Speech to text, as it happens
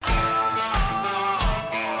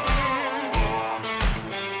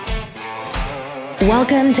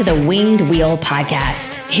Welcome to the Winged Wheel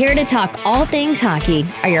Podcast. Here to talk all things hockey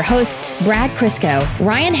are your hosts, Brad Crisco,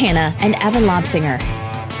 Ryan Hanna, and Evan Lobsinger.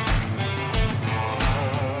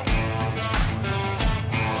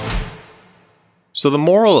 So the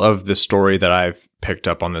moral of the story that I've picked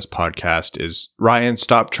up on this podcast is, Ryan,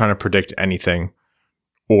 stop trying to predict anything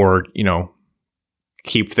or,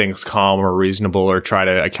 keep things calm or reasonable or try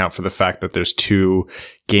to account for the fact that there's 2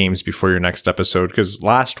 games before your next episode. Because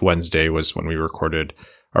last Wednesday was when we recorded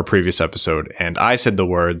our previous episode, and I said the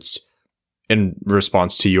words in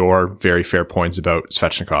response to your very fair points about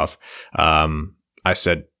Svechnikov. I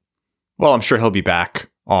said, well, I'm sure he'll be back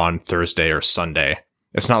on Thursday or Sunday.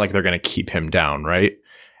 It's not like they're going to keep him down, right?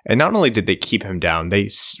 And not only did they keep him down, they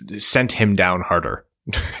sent him down harder.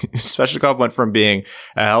 Svechnikov went from being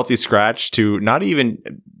a healthy scratch to not even,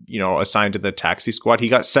 assigned to the taxi squad. He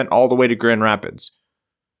got sent all the way to Grand Rapids.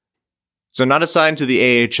 So not assigned to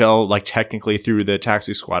the AHL, like technically through the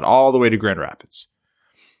taxi squad, all the way to Grand Rapids.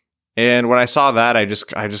 And when I saw that, I just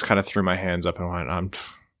kind of threw my hands up and went,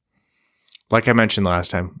 like I mentioned last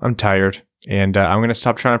time, I'm tired, and I'm going to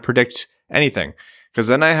stop trying to predict anything. Because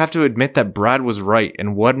then I have to admit that Brad was right,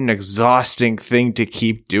 and what an exhausting thing to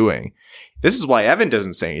keep doing. This is why Evan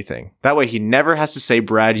doesn't say anything. That way he never has to say,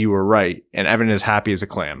 Brad, you were right, and Evan is happy as a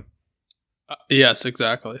clam. Yes,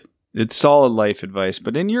 exactly. It's solid life advice,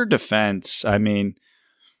 but in your defense,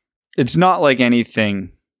 it's not like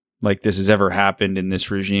anything like this has ever happened in this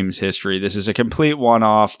regime's history. This is a complete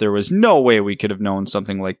one-off. There was no way we could have known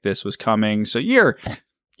something like this was coming, so you're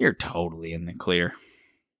totally in the clear.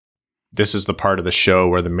 This is the part of the show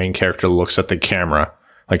where the main character looks at the camera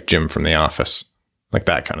like Jim from The Office. Like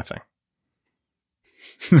that kind of thing.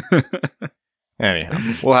 Anyhow,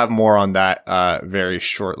 we'll have more on that very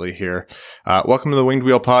shortly here. Welcome to the Winged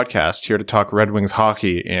Wheel Podcast, here to talk Red Wings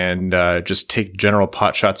hockey and just take general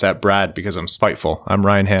pot shots at Brad because I'm spiteful. I'm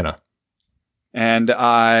Ryan Hanna. And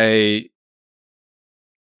I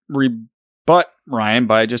rebut Ryan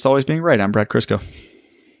by just always being right. I'm Brad Crisco.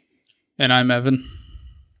 And I'm Evan.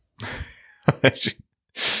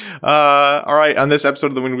 All right. On this episode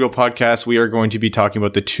of the Winged Wheel Podcast, we are going to be talking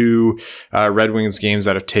about the 2 Red Wings games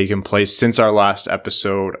that have taken place since our last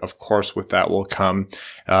episode. Of course, with that will come,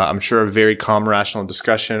 I'm sure, a very calm, rational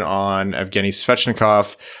discussion on Evgeny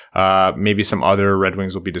Svechnikov. Maybe some other Red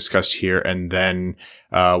Wings will be discussed here. And then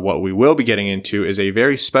what we will be getting into is a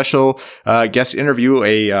very special guest interview,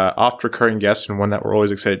 a oft-recurring guest, and one that we're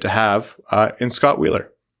always excited to have, in Scott Wheeler.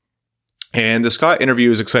 And the Scott interview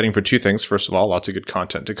is exciting for 2 things. First of all, lots of good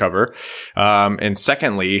content to cover. And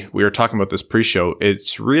secondly, we were talking about this pre-show.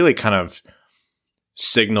 It's really kind of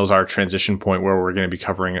signals our transition point where we're going to be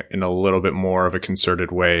covering in a little bit more of a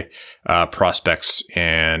concerted way, prospects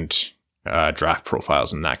and draft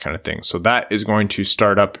profiles and that kind of thing. So that is going to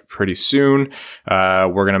start up pretty soon.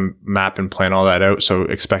 We're going to map and plan all that out. So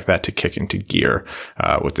expect that to kick into gear,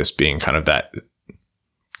 with this being kind of that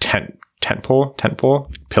tentpole,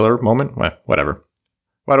 pillar moment, whatever.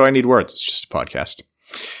 Why do I need words? It's just a podcast.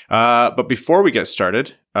 But before we get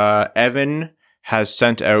started, Evan has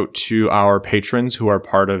sent out to our patrons who are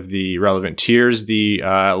part of the relevant tiers the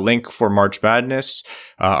link for March Madness,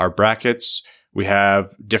 our brackets. We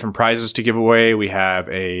have different prizes to give away. We have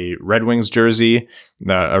a Red Wings jersey,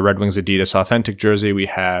 a Red Wings Adidas Authentic jersey. We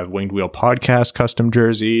have Winged Wheel Podcast custom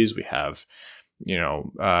jerseys. We have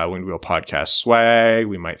Winged Wheel Podcast swag.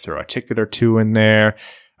 We might throw a ticket or 2 in there.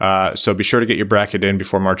 So be sure to get your bracket in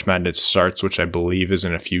before March Madness starts, which I believe is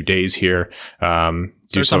in a few days here.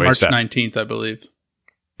 Starts on March 19th, I believe.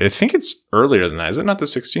 I think it's earlier than that. Is it not the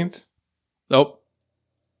 16th? Nope.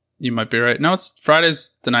 You might be right. No, it's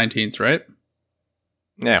Friday's the 19th, right?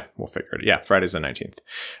 Yeah, we'll figure it out. Yeah, Friday's the 19th.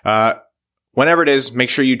 Whenever it is, make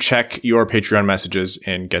sure you check your Patreon messages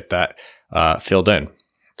and get that filled in.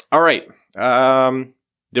 All right. The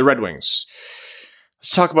Red Wings.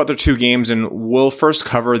 Let's talk about their 2 games, and we'll first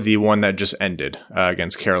cover the one that just ended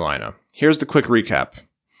against Carolina. Here's the quick recap.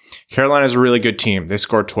 Carolina's a really good team. They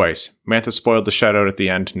scored twice. Mantha spoiled the shutout at the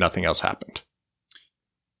end. Nothing else happened.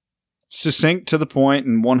 Succinct, to the point,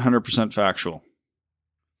 and 100% factual.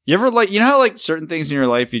 You ever how certain things in your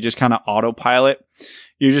life you just kind of autopilot?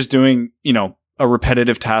 You're just doing, a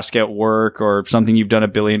repetitive task at work or something you've done a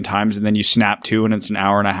billion times, and then you snap to and it's an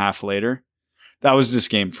hour and a half later. That was this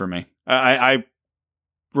game for me. I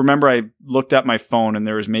remember I looked at my phone and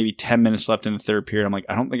there was maybe 10 minutes left in the third period. I'm like,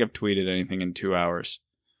 I don't think I've tweeted anything in 2 hours.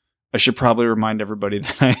 I should probably remind everybody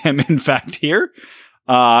that I am in fact here,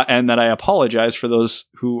 and that I apologize for those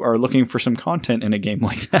who are looking for some content in a game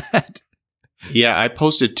like that. Yeah, I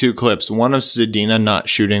posted 2 clips. One of Zadina not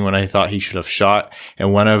shooting when I thought he should have shot,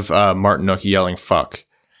 and one of Martinook yelling "fuck."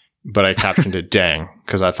 but I captioned it "dang"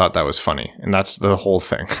 because I thought that was funny, and that's the whole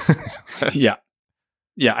thing. Yeah.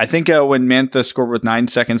 Yeah, I think when Mantha scored with 9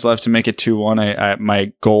 seconds left to make it 2-1, I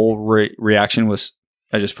my goal reaction was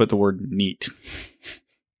I just put the word neat.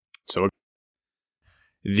 So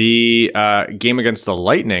the game against the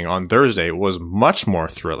Lightning on Thursday was much more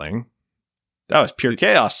thrilling. That was pure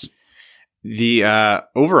chaos. The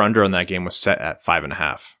over-under on that game was set at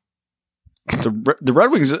 5.5. The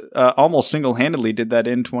Red Wings almost single-handedly did that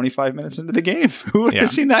in 25 minutes into the game. Who would have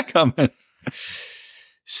seen that coming?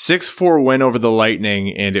 6-4 win over the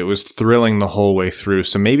Lightning, and it was thrilling the whole way through.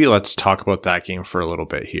 So maybe let's talk about that game for a little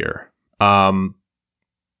bit here.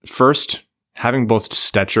 First, having both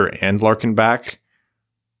Stecher and Larkin back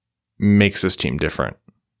makes this team different.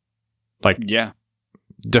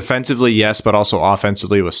 Defensively, yes, but also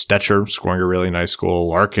offensively with Stecher scoring a really nice goal,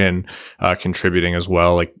 Larkin contributing as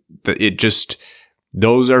well.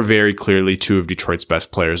 Those are very clearly two of Detroit's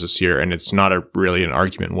best players this year, and it's not really an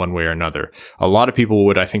argument one way or another. A lot of people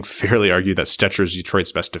would, I think, fairly argue that Stecher is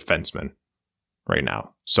Detroit's best defenseman right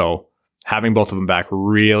now. So having both of them back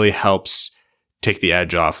really helps take the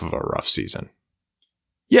edge off of a rough season.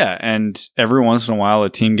 Yeah, and every once in a while a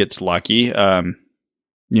team gets lucky. The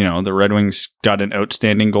Red Wings got an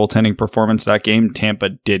outstanding goaltending performance that game. Tampa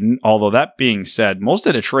didn't. Although that being said, most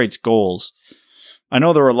of Detroit's goals, I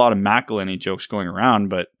know there were a lot of McElhinney jokes going around,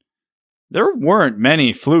 but there weren't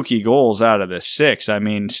many fluky goals out of the 6. I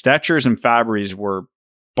mean, Stetcher's and Fabry's were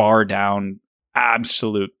bar down,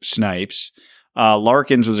 absolute snipes.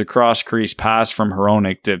 Larkin's was a cross-crease pass from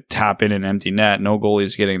Hronek to tap in an empty net. No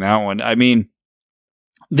goalie's getting that one. I mean,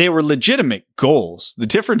 they were legitimate goals. The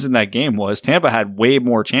difference in that game was Tampa had way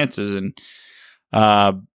more chances. And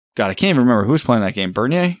I can't even remember who was playing that game.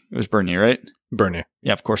 Bernier? It was Bernier, right? Bernier.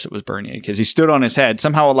 Yeah, of course it was Bernier because he stood on his head,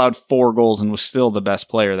 somehow allowed 4 goals and was still the best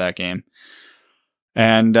player that game.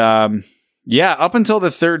 And up until the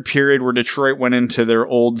third period where Detroit went into their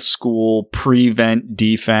old school prevent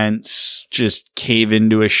defense, just cave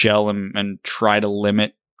into a shell and try to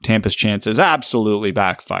limit Tampa's chances, absolutely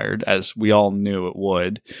backfired, as we all knew it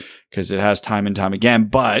would, because it has time and time again.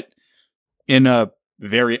 But in a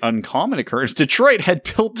very uncommon occurrence, Detroit had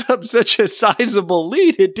built up such a sizable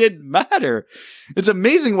lead, it didn't matter. It's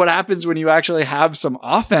amazing what happens when you actually have some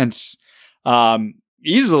offense.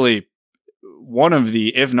 Easily one of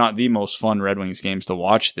the, if not the most fun Red Wings games to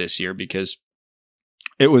watch this year, because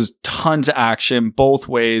it was tons of action both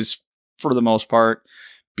ways for the most part.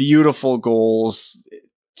 Beautiful goals.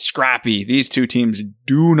 Scrappy. These two teams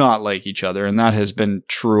do not like each other, and that has been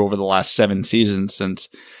true over the last 7 seasons since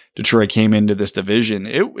Detroit came into this division.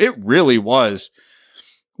 It really was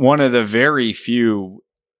one of the very few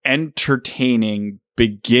entertaining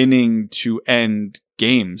beginning to end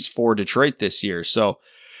games for Detroit this year. So,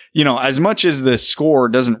 as much as the score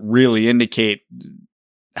doesn't really indicate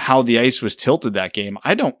how the ice was tilted that game,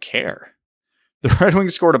 I don't care. The Red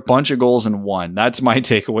Wings scored a bunch of goals and won. That's my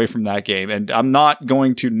takeaway from that game. And I'm not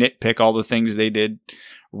going to nitpick all the things they did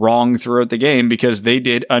wrong throughout the game because they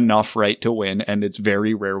did enough right to win. And it's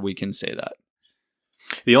very rare we can say that.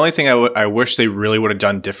 The only thing I wish they really would have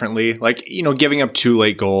done differently, giving up 2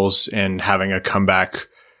 late goals and having a comeback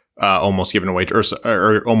almost given away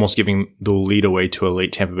or almost giving the lead away to a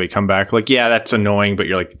late Tampa Bay comeback. That's annoying, but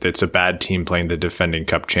it's a bad team playing the defending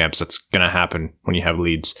Cup champs. That's going to happen when you have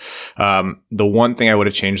leads. The one thing I would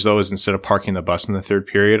have changed, though, is instead of parking the bus in the third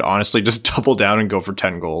period, honestly, just double down and go for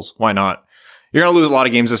 10 goals. Why not? You're going to lose a lot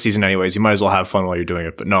of games this season anyways. You might as well have fun while you're doing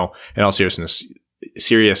it. But no, in all seriousness,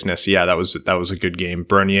 yeah, that was a good game.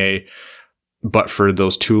 Bernier, but for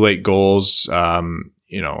those 2 late goals,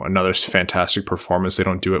 another fantastic performance. They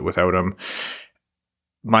don't do it without him.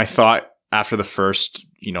 My thought after the first,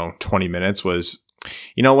 20 minutes was,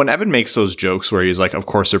 when Evan makes those jokes where he's like, of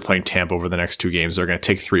course they're playing Tampa over the next 2 games. They're going to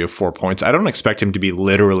take 3 of 4 points. I don't expect him to be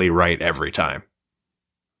literally right every time.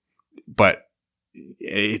 But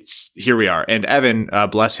here we are. And Evan,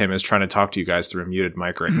 bless him, is trying to talk to you guys through a muted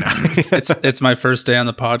mic right now. It's my first day on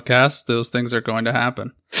the podcast. Those things are going to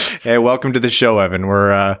happen. Hey, welcome to the show, Evan.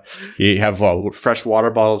 You have a fresh water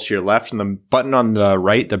bottle to your left, and the button on the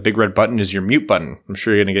right, the big red button, is your mute button. I'm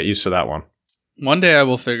sure you're going to get used to that one. One day I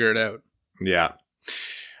will figure it out. Yeah.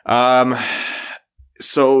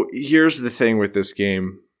 So here's the thing with this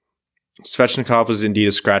game. Svechnikov was indeed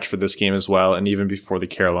a scratch for this game as well, and even before the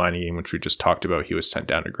Carolina game, which we just talked about, he was sent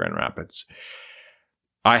down to Grand Rapids.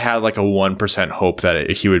 I had a 1% hope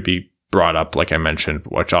that he would be brought up, like I mentioned,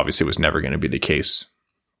 which obviously was never going to be the case.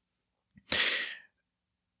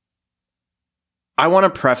 I want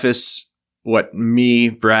to preface what me,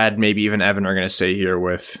 Brad, maybe even Evan are going to say here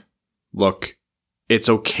with, look, it's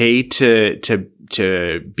okay to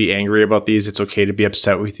be angry about these. It's okay to be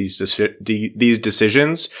upset with these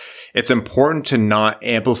decisions. It's important to not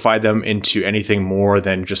amplify them into anything more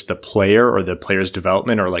than just the player or the player's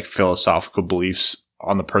development or like philosophical beliefs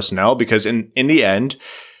on the personnel, because in the end,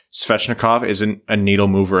 Svechnikov isn't a needle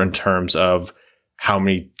mover in terms of how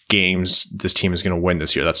many games this team is going to win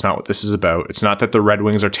this year. That's not what this is about. It's not that the Red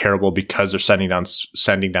Wings are terrible because they're sending down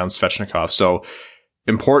Svechnikov. So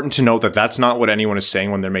important to note that that's not what anyone is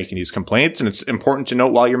saying when they're making these complaints. And it's important to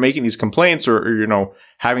note while you're making these complaints or you know,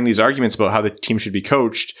 having these arguments about how the team should be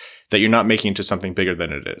coached, that you're not making it into something bigger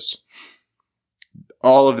than it is.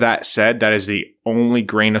 All of that said, that is the only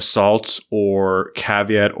grain of salt or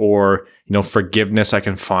caveat or, you know, forgiveness I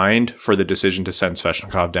can find for the decision to send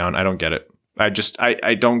Svechnikov down. I don't get it. I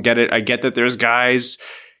don't get it. I get that there's guys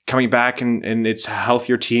coming back and it's a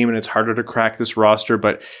healthier team and it's harder to crack this roster,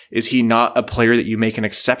 but is he not a player that you make an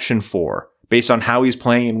exception for based on how he's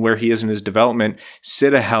playing and where he is in his development?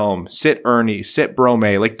 Sit a Helm, sit Ernie, sit Brome,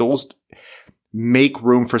 like those make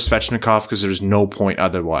room for Svechnikov because there's no point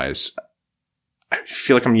otherwise. I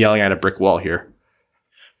feel like I'm yelling at a brick wall here.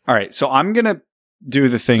 All right, so I'm going to do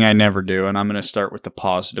the thing I never do, and I'm going to start with the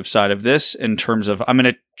positive side of this in terms of I'm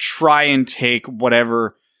going to try and take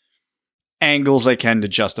whatever angles I can to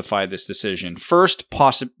justify this decision. First,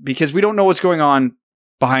 because we don't know what's going on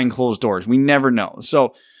behind closed doors. We never know.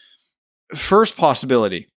 So, first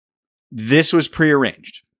possibility, this was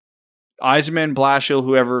prearranged. Yzerman, Blashill,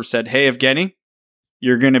 whoever said, hey, Evgeny,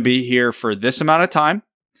 you're going to be here for this amount of time.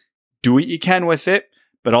 Do what you can with it,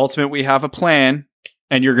 but ultimately we have a plan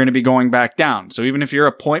and you're going to be going back down. So even if you're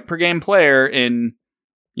a point per game player in,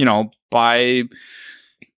 you know, by,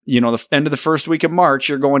 you know, the end of the first week of March,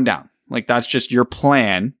 you're going down. Like that's just your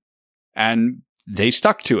plan. And they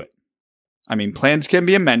stuck to it. I mean, plans can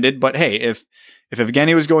be amended, but hey, if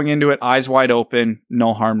Evgeny was going into it, eyes wide open,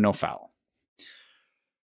 no harm, no foul.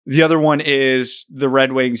 The other one is the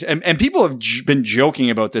Red Wings, and people have been joking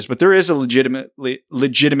about this, but there is a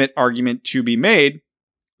legitimate argument to be made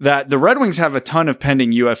that the Red Wings have a ton of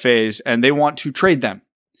pending UFAs and they want to trade them.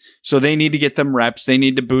 So they need to get them reps. They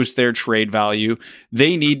need to boost their trade value.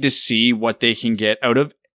 They need to see what they can get out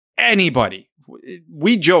of anybody.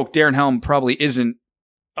 We joke Darren Helm probably isn't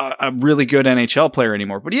a really good NHL player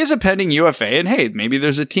anymore, but he is a pending UFA. And hey, maybe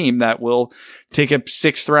there's a team that will take a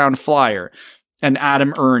 6th round flyer. And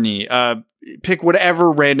Adam Ernie, pick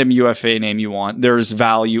whatever random UFA name you want. There's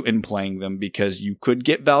value in playing them because you could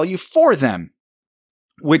get value for them,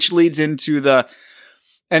 which leads into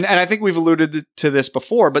and I think we've alluded to this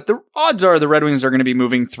before, but the odds are the Red Wings are going to be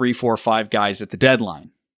moving 3, 4, 5 guys at the deadline,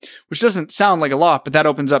 which doesn't sound like a lot, but that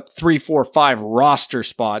opens up 3, 4, 5 roster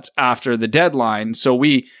spots after the deadline. So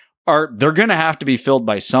they're going to have to be filled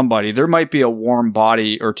by somebody. There might be a warm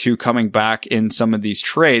body or two coming back in some of these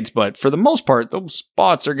trades, but for the most part, those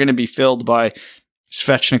spots are going to be filled by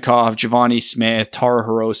Svechnikov, Giovanni Smith, Taro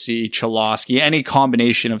Hirose, Cholowski, any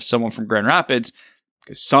combination of someone from Grand Rapids,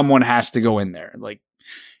 because someone has to go in there. Like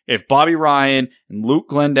if Bobby Ryan and Luke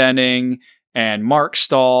Glendening and Mark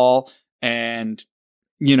Stahl and,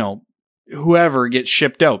 you know, whoever gets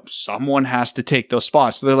shipped out, someone has to take those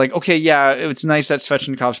spots. So they're like, okay, yeah, it's nice that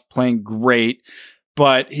Svechnikov's playing great,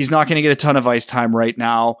 but he's not going to get a ton of ice time right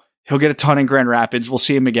now. He'll get a ton in Grand Rapids. We'll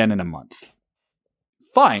see him again in a month.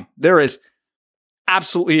 Fine. There is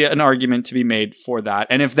absolutely an argument to be made for that.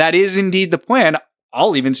 And if that is indeed the plan,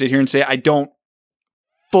 I'll even sit here and say I don't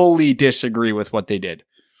fully disagree with what they did.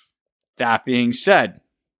 That being said,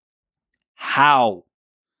 how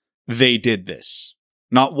they did this,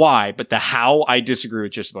 not why, but the how, I disagree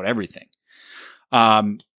with just about everything.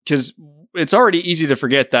 Because it's already easy to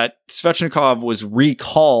forget that Svechnikov was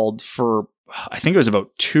recalled for, I think it was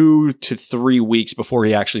about 2 to 3 weeks before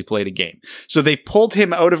he actually played a game. So they pulled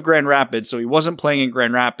him out of Grand Rapids, so he wasn't playing in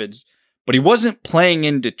Grand Rapids, but he wasn't playing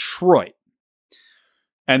in Detroit.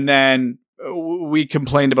 And then we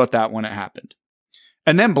complained about that when it happened.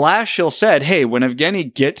 And then Blashill said, hey, when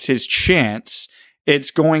Evgeny gets his chance, it's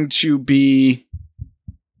going to be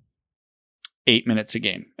 8 minutes a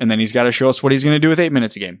game. And then he's got to show us what he's going to do with 8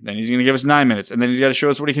 minutes a game. Then he's going to give us 9 minutes. And then he's got to show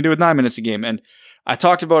us what he can do with 9 minutes a game. And I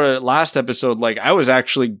talked about it last episode. Like, I was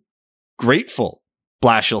actually grateful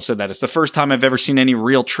Blashill said that. It's the first time I've ever seen any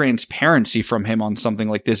real transparency from him on something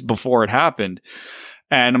like this before it happened.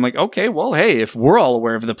 And I'm like, okay, well, hey, if we're all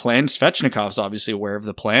aware of the plan, Svechnikov's obviously aware of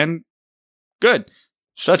the plan. Good.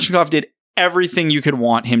 Svechnikov did everything you could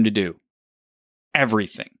want him to do.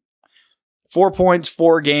 Everything. 4 points,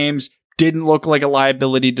 4 games, didn't look like a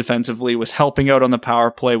liability defensively, was helping out on the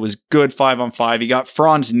power play, was good 5-on-5. He got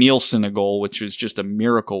Franz Nielsen a goal, which was just a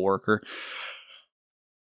miracle worker.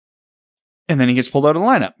 And then he gets pulled out of the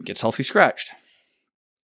lineup, gets healthy scratched.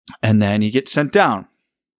 And then he gets sent down.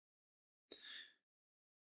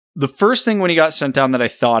 The first thing when he got sent down that I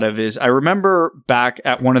thought of is I remember back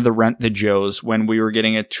at one of the Rent the Joes when we were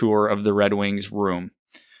getting a tour of the Red Wings room.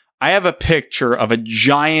 I have a picture of a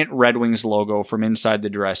giant Red Wings logo from inside the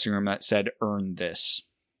dressing room that said, "Earn this."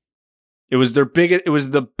 It was their biggest, it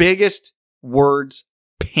was the biggest words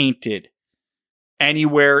painted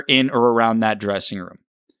anywhere in or around that dressing room.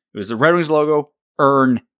 It was the Red Wings logo,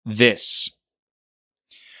 "Earn this."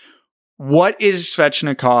 What is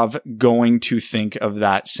Svechnikov going to think of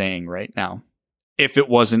that saying right now? If it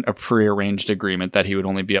wasn't a prearranged agreement that he would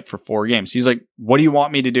only be up for 4 games. He's like, what do you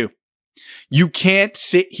want me to do? You can't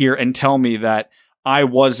sit here and tell me that I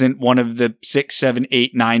wasn't one of the 6, 7,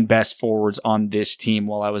 8, 9 best forwards on this team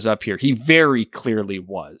while I was up here. He very clearly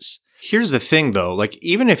was. Here's the thing, though. Like,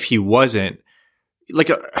 even if he wasn't,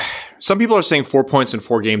 like, some people are saying 4 points in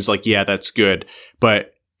 4 games. Like, yeah, that's good.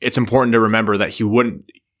 But it's important to remember that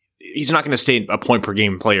he's not going to stay a point per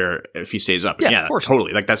game player if he stays up. Yeah, of course.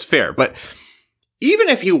 Totally. Like, that's fair. But even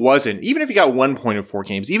if he wasn't, even if he got 1 point in 4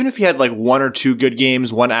 games, even if he had like 1 or 2 good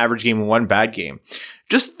games, 1 average game, and 1 bad game,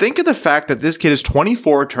 just think of the fact that this kid is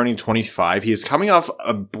 24, turning 25. He is coming off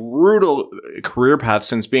a brutal career path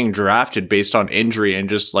since being drafted based on injury and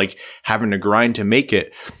just like having to grind to make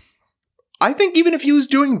it. I think even if he was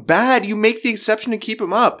doing bad, you make the exception to keep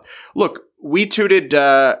him up. Look, we touted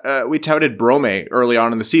Brome early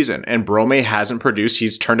on in the season, and Brome hasn't produced.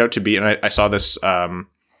 He's turned out to be, and I saw this,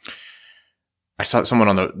 I saw someone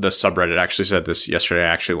on the subreddit actually said this yesterday.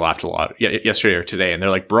 I actually laughed a lot yesterday or today. And they're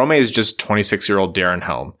like, Brome is just 26-year-old Darren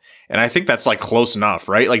Helm. And I think that's like close enough,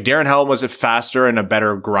 right? Like Darren Helm was a faster and a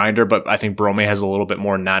better grinder, but I think Brome has a little bit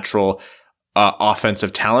more natural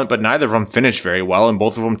offensive talent, but neither of them finished very well. And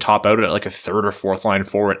both of them top out at like a 3rd or 4th line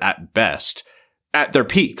forward at best at their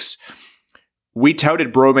peaks. We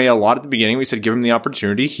touted Brome a lot at the beginning. We said, give him the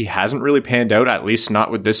opportunity. He hasn't really panned out, at least not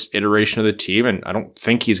with this iteration of the team. And I don't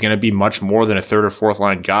think he's going to be much more than a 3rd or 4th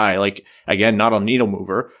line guy. Like, again, not a needle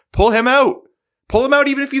mover. Pull him out. Pull him out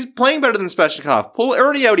even if he's playing better than Svechnikov. Pull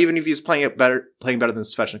Ernie out even if he's playing better than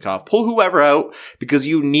Svechnikov. Pull whoever out because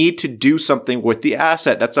you need to do something with the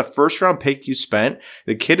asset. That's a 1st-round pick you spent.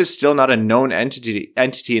 The kid is still not a known entity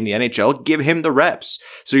in the NHL. Give him the reps.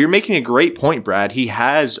 So you're making a great point, Brad. He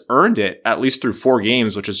has earned it at least through 4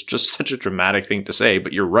 games, which is just such a dramatic thing to say,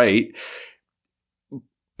 but you're right.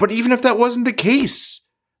 But even if that wasn't the case,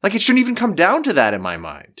 like it shouldn't even come down to that in my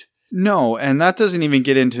mind. No, and that doesn't even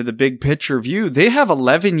get into the big picture view. They have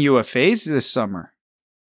 11 UFAs this summer.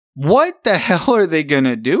 What the hell are they going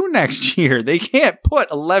to do next year? They can't put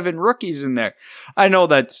 11 rookies in there. I know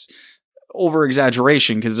that's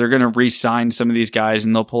over-exaggeration because they're going to re-sign some of these guys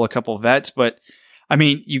and they'll pull a couple vets, but I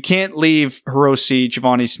mean, you can't leave Hirose,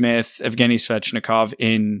 Giovanni Smith, Evgeny Svechnikov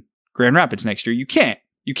in Grand Rapids next year. You can't.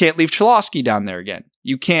 You can't leave Cholowski down there again.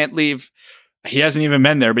 You can't leave... He hasn't even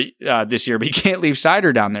been there this year, but you can't leave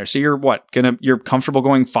Seider down there. So you're comfortable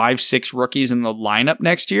going 5-6 rookies in the lineup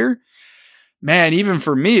next year? Man, even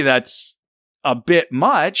for me, that's a bit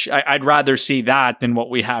much. I'd rather see that than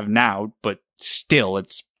what we have now, but still,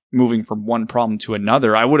 it's moving from one problem to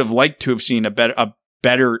another. I would have liked to have seen a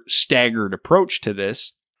better staggered approach to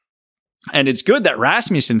this. And it's good that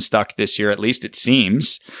Rasmussen stuck this year, at least it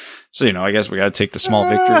seems. So, I guess we got to take the small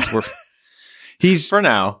victories. He's for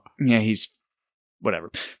now. Yeah, he's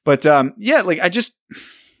whatever. But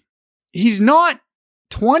he's not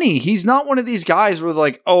 20. He's not one of these guys where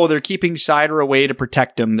like, oh, they're keeping Seider away to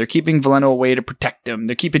protect him. They're keeping Veleno away to protect him.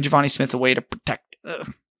 They're keeping Giovanni Smith away to protect.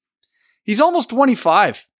 He's almost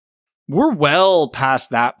 25. We're well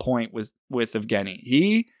past that point with Evgeny.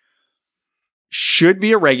 He should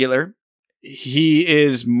be a regular. He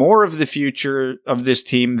is more of the future of this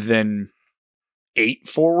team than 8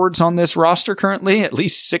 forwards on this roster currently, at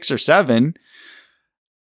least 6 or 7.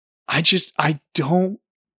 I don't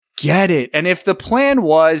get it. And if the plan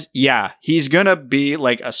was, he's going to be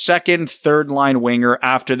like a 2nd, 3rd line winger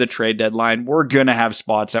after the trade deadline, we're going to have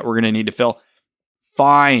spots that we're going to need to fill.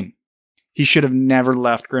 Fine. He should have never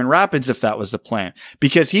left Grand Rapids if that was the plan.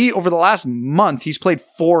 Because over the last month, he's played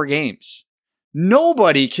 4 games.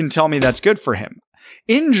 Nobody can tell me that's good for him.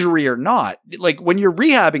 Injury or not. Like when you're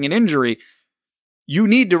rehabbing an injury, you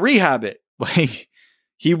need to rehab it. Like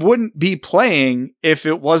he wouldn't be playing if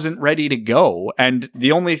it wasn't ready to go. And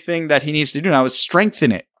the only thing that he needs to do now is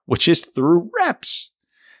strengthen it, which is through reps.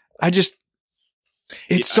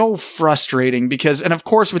 It's so frustrating because, and of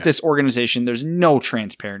course with this organization, there's no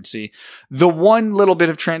transparency. The one little bit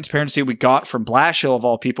of transparency we got from Blashill of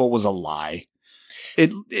all people was a lie.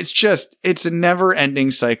 It's a never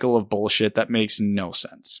ending cycle of bullshit that makes no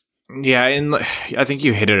sense. Yeah, and I think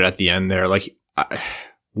you hit it at the end there. Like,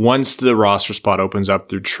 once the roster spot opens up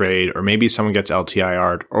through trade, or maybe someone gets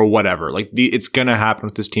LTIR'd or whatever, like it's going to happen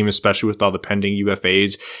with this team, especially with all the pending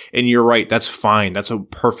UFAs. And you're right. That's fine. That's a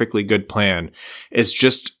perfectly good plan. It's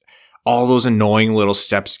just all those annoying little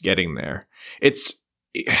steps getting there.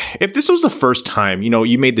 If this was the first time,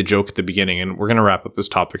 you made the joke at the beginning, and we're going to wrap up this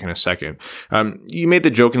topic in a second. You made the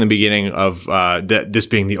joke in the beginning of this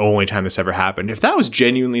being the only time this ever happened. If that was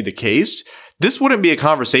genuinely the case, this wouldn't be a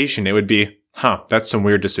conversation. It would be, that's some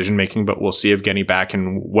weird decision making, but we'll see Evgeny back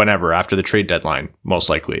in whenever after the trade deadline, most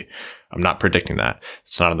likely. I'm not predicting that.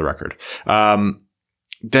 It's not on the record.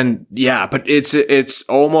 Then yeah, but it's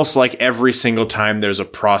almost like every single time there's a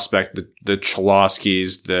prospect, the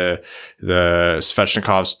Cholowskis, the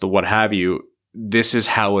Svechnikovs, the what have you, this is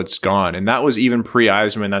how it's gone. And that was even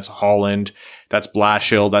pre-Yzerman. That's Holland, that's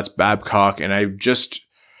Blashill, that's Babcock. And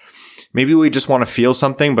maybe we just want to feel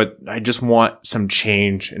something, but I just want some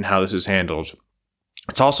change in how this is handled.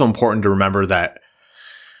 It's also important to remember that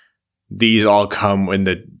these all come in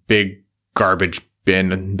the big garbage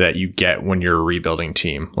bin that you get when you're a rebuilding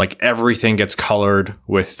team. Like, everything gets colored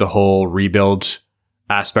with the whole rebuild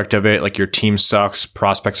aspect of it. Like, your team sucks.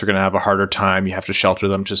 Prospects are going to have a harder time. You have to shelter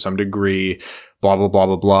them to some degree, blah, blah, blah,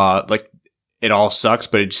 blah, blah. Like, it all sucks,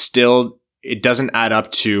 but it doesn't add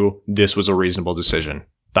up to this was a reasonable decision.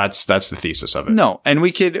 That's the thesis of it. No. And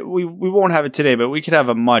we won't have it today, but we could have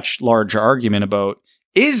a much larger argument about,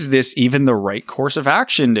 is this even the right course of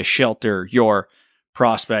action to shelter your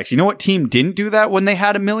prospects? You know what team didn't do that when they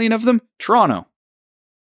had 1 million of them? Toronto.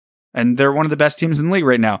 And they're one of the best teams in the league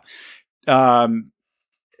right now.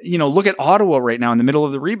 Look at Ottawa right now in the middle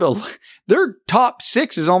of the rebuild. Their top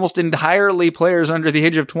 6 is almost entirely players under the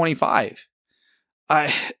age of 25.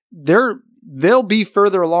 They'll be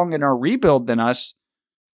further along in our rebuild than us,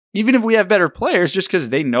 even if we have better players, just because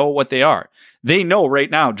they know what they are. They know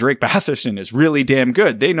right now Drake Batherson is really damn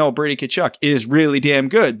good. They know Brady Tkachuk is really damn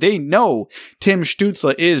good. They know Tim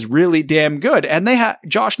Stützle is really damn good. And they have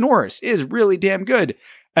Josh Norris is really damn good.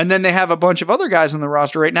 And then they have a bunch of other guys on the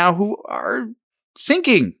roster right now who are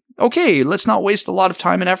sinking. Okay, let's not waste a lot of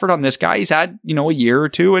time and effort on this guy. He's had, a year or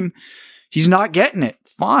two and he's not getting it.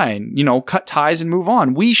 Fine. Cut ties and move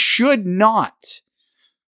on. We should not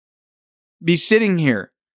be sitting here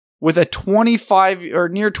with a 25 or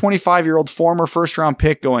near 25-year-old former first-round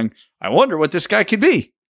pick going, I wonder what this guy could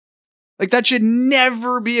be. Like, that should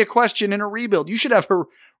never be a question in a rebuild. You should have a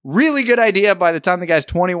really good idea by the time the guy's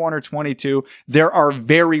 21 or 22. There are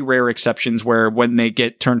very rare exceptions where when they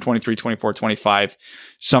turned 23, 24, 25,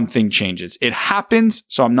 something changes. It happens,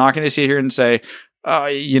 so I'm not going to sit here and say,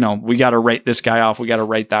 we got to write this guy off, we got to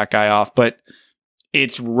write that guy off, but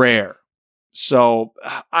it's rare. So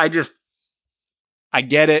I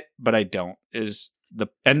get it, but I don't,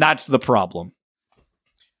 and that's the problem.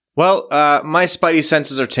 Well, my spidey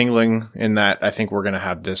senses are tingling in that I think we're going to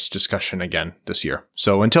have this discussion again this year.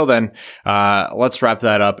 So until then, let's wrap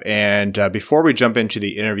that up. And before we jump into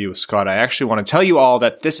the interview with Scott, I actually want to tell you all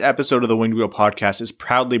that this episode of the Winged Wheel Podcast is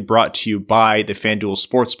proudly brought to you by the FanDuel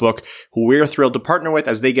Sportsbook, who we're thrilled to partner with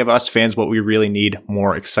as they give us fans what we really need,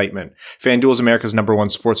 more excitement. FanDuel is America's #1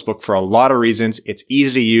 sportsbook for a lot of reasons. It's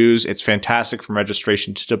easy to use. It's fantastic from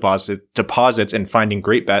registration to deposits and finding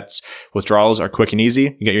great bets. Withdrawals are quick and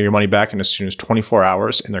easy. You get your money back in as soon as 24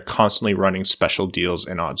 hours, and they're constantly running special deals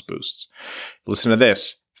and odds boosts. Listen to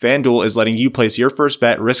this. FanDuel is letting you place your first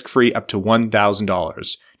bet risk-free up to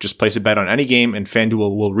 $1,000. Just place a bet on any game, and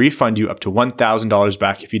FanDuel will refund you up to $1,000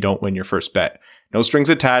 back if you don't win your first bet. No strings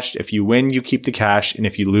attached. If you win, you keep the cash, and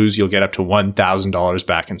if you lose, you'll get up to $1,000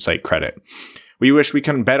 back in site credit. We wish we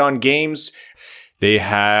could bet on games. They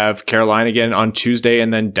have Carolina again on Tuesday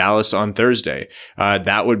and then Dallas on Thursday.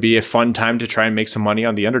 That would be a fun time to try and make some money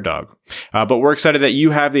on the underdog. But we're excited that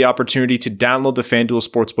you have the opportunity to download the FanDuel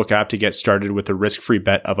Sportsbook app to get started with a risk-free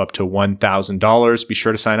bet of up to $1,000. Be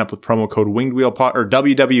sure to sign up with promo code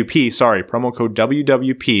WWP, promo code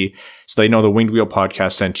WWP, so they know the Winged Wheel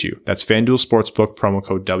Podcast sent you. That's FanDuel Sportsbook, promo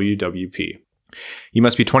code WWP. You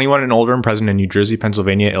must be 21 and older and present in New Jersey,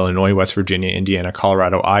 Pennsylvania, Illinois, West Virginia, Indiana,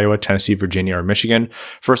 Colorado, Iowa, Tennessee, Virginia, or Michigan.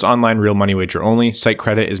 First online real money wager only. Site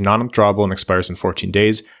credit is non-withdrawable and expires in 14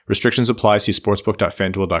 days. Restrictions apply. See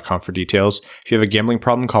sportsbook.fanduel.com for details. If you have a gambling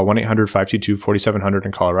problem, call 1-800-522-4700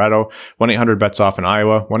 in Colorado, 1-800-BETS-OFF in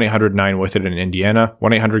Iowa, 1-800-9-WITH-IT in Indiana,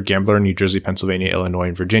 1-800-GAMBLER in New Jersey, Pennsylvania, Illinois,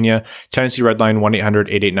 and Virginia. Tennessee Redline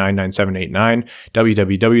 1-800-889-9789,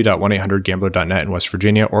 www.1800gambler.net in West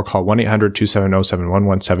Virginia, or call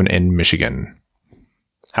 1-800-270-7117 in Michigan.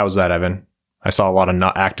 How's that, Evan? I saw a lot of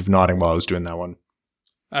active nodding while I was doing that one.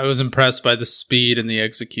 I was impressed by the speed and the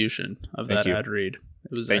execution of that ad read.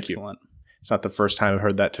 It was Thank you. excellent. It's not the first time I've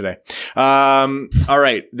heard that today. All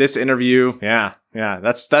right. This interview. Yeah.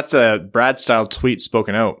 That's a Brad style tweet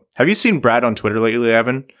spoken out. Have you seen Brad on Twitter lately,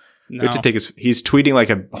 Evan? No. He's tweeting like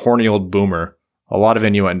a horny old boomer. A lot of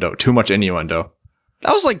innuendo. Too much innuendo.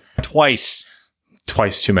 That was like twice.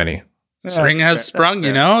 Twice too many. Spring Yeah, has that's sprung, fair.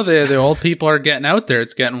 you know? The old people are getting out there.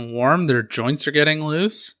 It's getting warm. Their joints are getting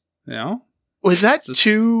loose. You know? Was that Just-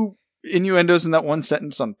 two innuendos in that one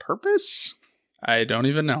sentence on purpose? I don't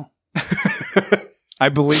even know. I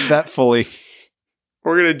believe that fully.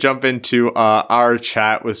 We're going to jump into our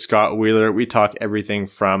chat with Scott Wheeler. We talk everything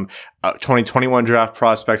from 2021 draft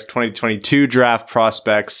prospects, 2022 draft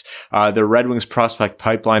prospects, the Red Wings prospect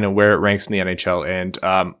pipeline and where it ranks in the NHL, and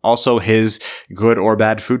also his good or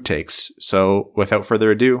bad food takes. So without further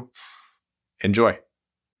ado, enjoy.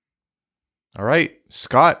 All right,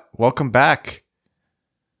 Scott, welcome back.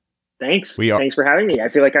 Thanks. We are- Thanks for having me. I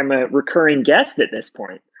feel like I'm a recurring guest at this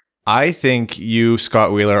point. I think you,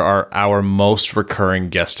 Scott Wheeler, are our most recurring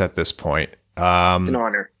guest at this point. It's an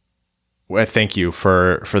honor. Well, thank you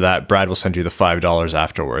for that. Brad will send you the $5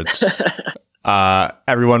 afterwards.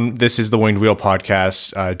 Everyone, this is the Winged Wheel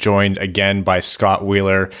podcast, joined again by Scott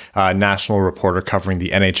Wheeler, national reporter covering the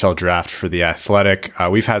NHL draft for The Athletic.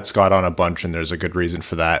 We've had Scott on a bunch, and there's a good reason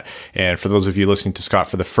for that. And for those of you listening to Scott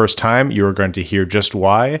for the first time, you are going to hear just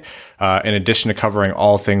why. In addition to covering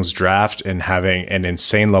all things draft and having an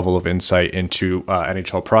insane level of insight into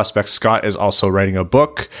NHL prospects, Scott is also writing a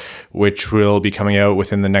book, which will be coming out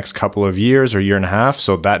within the next couple of years or year and a half.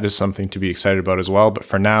 So that is something to be excited about as well. But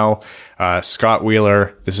for now, Scott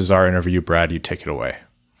Wheeler, this is our interview. Brad, you take it away.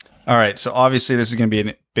 All right. So obviously this is going to be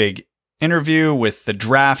a big interview with the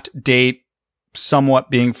draft date somewhat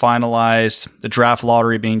being finalized, the draft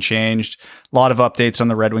lottery being changed, a lot of updates on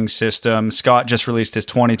the Red Wings system. Scott just released his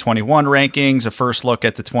 2021 rankings, a first look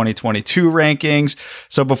at the 2022 rankings.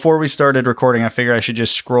 So before we started recording, I figured I should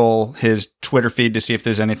just scroll his Twitter feed to see if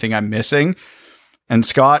there's anything I'm missing. And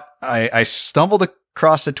Scott, I stumbled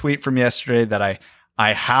across a tweet from yesterday that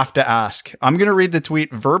I have to ask. I'm going to read the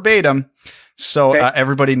tweet verbatim so Okay.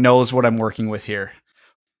 everybody knows what I'm working with here.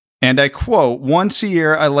 And I quote, "Once a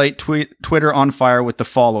year, I light Twitter on fire with the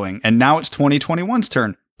following. And now it's 2021's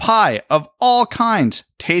turn. Pie of all kinds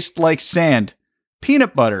taste like sand.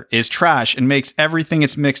 Peanut butter is trash and makes everything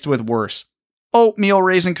it's mixed with worse. Oatmeal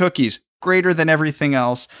raisin cookies, greater than everything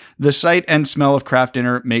else. The sight and smell of Kraft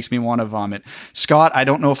Dinner makes me want to vomit." Scott, I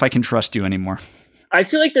don't know if I can trust you anymore. I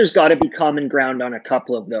feel like there's got to be common ground on a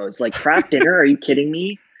couple of those. Like Kraft Dinner, are you kidding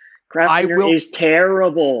me? Kraft I Dinner will- is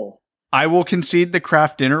terrible. I will concede the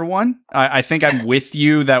Kraft Dinner one. I think I'm with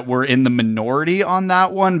you that we're in the minority on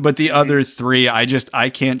that one, but the other three, I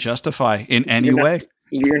can't justify in any You're not- way.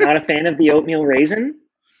 You're not a fan of the oatmeal raisin?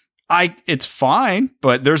 It's fine,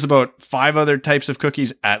 but there's about 5 other types of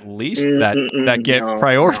cookies at least that get no,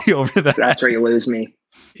 priority over that. That's where you lose me.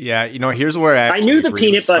 Yeah, here's where I I knew the agree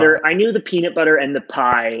peanut with Scott. butter. I knew the peanut butter and the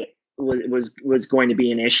pie was going to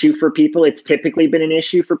be an issue for people. It's typically been an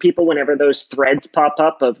issue for people whenever those threads pop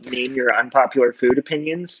up of name your unpopular food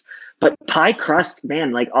opinions. But pie crust,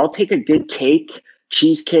 man, like I'll take a good cake,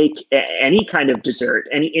 cheesecake, any kind of dessert,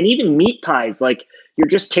 and even meat pies. Like you're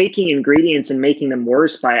just taking ingredients and making them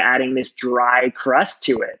worse by adding this dry crust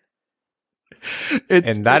to it.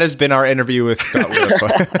 And that has been our interview with Scott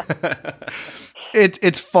Wheeler.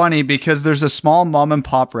 It's funny because there's a small mom and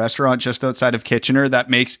pop restaurant just outside of Kitchener that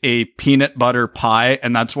makes a peanut butter pie,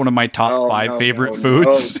 and that's one of my top 5 favorite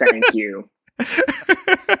foods. Oh, thank you.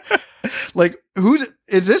 Like,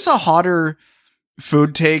 is this a hotter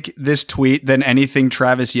food take, this tweet, than anything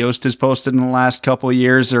Travis Yost has posted in the last couple of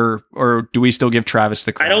years, or do we still give Travis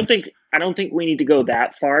the I credit? don't think we need to go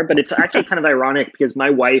that far, but it's actually kind of ironic because my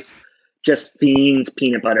wife just fiends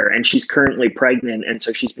peanut butter and she's currently pregnant, and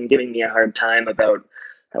so she's been giving me a hard time about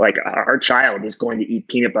like our child is going to eat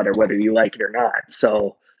peanut butter whether you like it or not.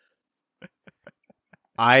 So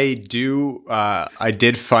I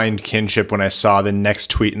did find kinship when I saw the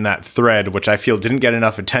next tweet in that thread, which I feel didn't get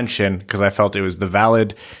enough attention because I felt it was the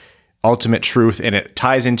valid ultimate truth, and it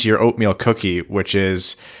ties into your oatmeal cookie, which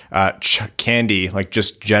is candy, like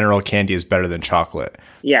just general candy is better than chocolate.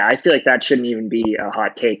 yeah, I feel like that shouldn't even be a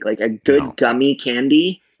hot take. Like a good gummy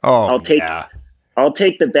candy. Oh, I'll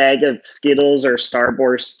take the bag of Skittles or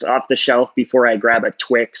Starbursts off the shelf before I grab a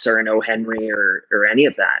Twix or an O. Henry or any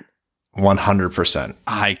of that. 100%.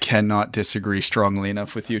 I cannot disagree strongly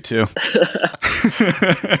enough with you two.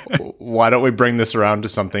 Why don't we bring this around to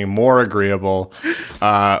something more agreeable,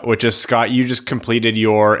 which is, Scott, you just completed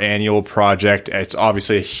your annual project. It's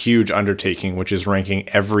obviously a huge undertaking, which is ranking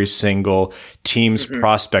every single team's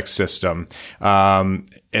prospect system.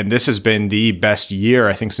 And this has been the best year,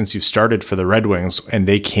 I think, since you've started for the Red Wings, and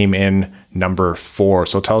they came in number 4.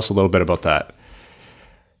 So tell us a little bit about that.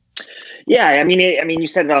 Yeah, I mean, you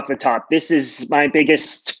said it off the top. This is my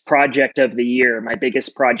biggest project of the year, my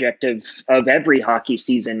biggest project of every hockey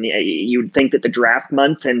season. You'd think that the draft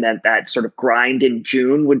month and that sort of grind in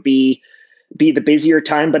June would be the busier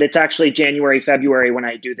time, but it's actually January, February when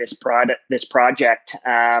I do this project.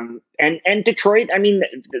 And Detroit, I mean,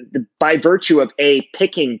 by virtue of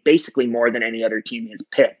picking basically more than any other team has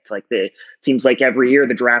picked. Like it seems like every year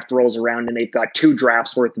the draft rolls around and they've got 2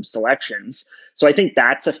 drafts worth of selections. So I think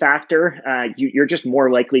that's a factor. You're just more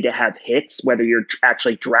likely to have hits, whether you're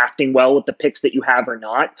actually drafting well with the picks that you have or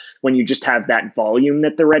not, when you just have that volume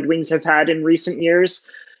that the Red Wings have had in recent years.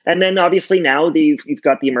 And then obviously now you've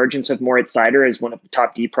got the emergence of Moritz Seider as one of the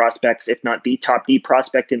top D prospects, if not the top D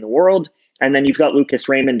prospect in the world. And then you've got Lucas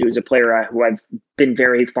Raymond, who's a player who I've been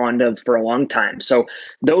very fond of for a long time. So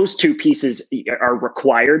those 2 pieces are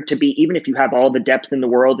required to be, even if you have all the depth in the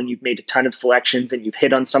world and you've made a ton of selections and you've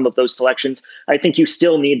hit on some of those selections, I think you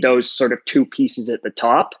still need those sort of 2 pieces at the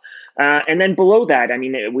top. And then below that, I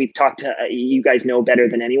mean, we've talked, you guys know better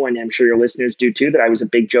than anyone, I'm sure your listeners do too, that I was a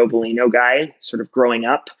big Joe Veleno guy sort of growing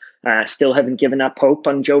up. Still haven't given up hope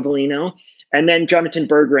on Joe Veleno. And then Jonathan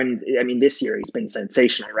Berggren, I mean, this year he's been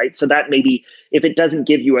sensational, right? So that maybe, if it doesn't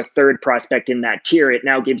give you a third prospect in that tier, it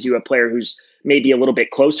now gives you a player who's maybe a little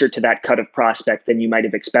bit closer to that cut of prospect than you might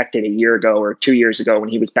have expected a year ago or 2 years ago when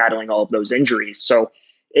he was battling all of those injuries. So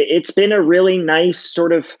it's been a really nice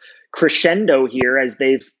sort of crescendo here as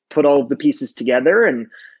they've put all of the pieces together, and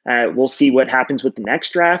we'll see what happens with the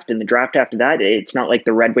next draft and the draft after that. It's not like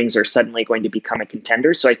the Red Wings are suddenly going to become a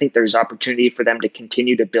contender. So I think there's opportunity for them to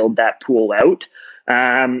continue to build that pool out.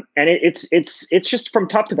 And it's just from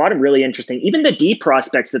top to bottom really interesting. Even the D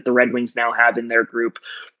prospects that the Red Wings now have in their group,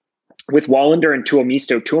 with Wallander and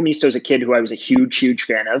Tuomisto. Tuomisto is a kid who I was a huge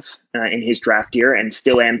fan of in his draft year and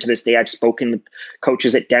still am to this day. I've spoken with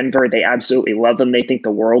coaches at Denver. They absolutely love him. They think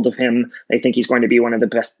the world of him. They think he's going to be one of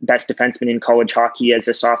the best defensemen in college hockey as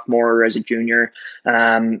a sophomore or as a junior.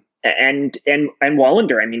 And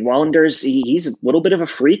Wallander. I mean, he's a little bit of a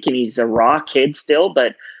freak and he's a raw kid still,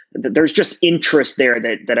 but there's just interest there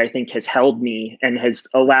that I think has held me and has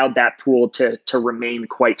allowed that pool to remain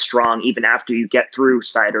quite strong even after you get through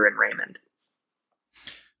Seider and Raymond.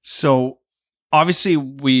 So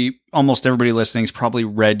obviously almost everybody listening has probably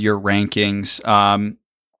read your rankings.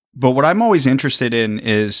 But what I'm always interested in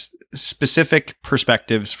is specific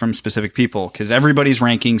perspectives from specific people, because everybody's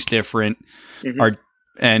rankings different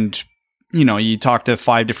and you know, you talk to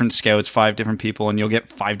 5 different scouts, 5 different people, and you'll get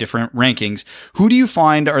 5 different rankings. Who do you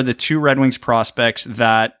find are the 2 Red Wings prospects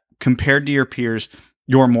that, compared to your peers,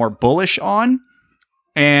 you're more bullish on,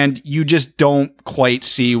 and you just don't quite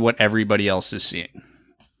see what everybody else is seeing?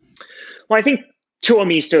 Well, I think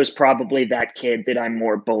Tuomisto is probably that kid that I'm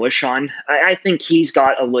more bullish on. I think he's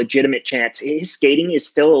got a legitimate chance. His skating is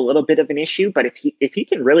still a little bit of an issue, but if he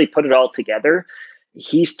can really put it all together,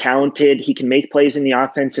 he's talented. He can make plays in the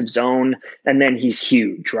offensive zone, and then he's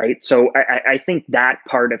huge, right? So I think that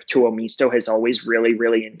part of Tuomisto has always really,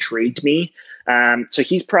 really intrigued me. So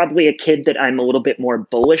he's probably a kid that I'm a little bit more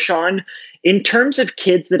bullish on. In terms of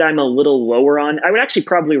kids that I'm a little lower on, I would actually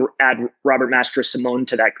probably add Robert Mastrosimone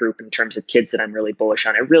to that group in terms of kids that I'm really bullish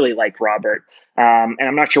on. I really like Robert. And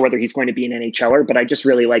I'm not sure whether he's going to be an NHLer, but I just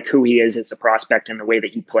really like who he is as a prospect and the way that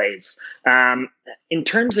he plays. In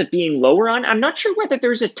terms of being lower on, I'm not sure whether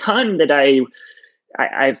there's a ton that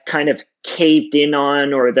I've kind of caved in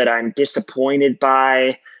on or that I'm disappointed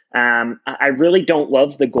by. I really don't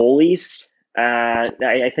love the goalies.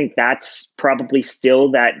 I think that's probably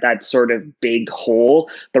still that sort of big hole.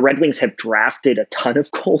 The Red Wings have drafted a ton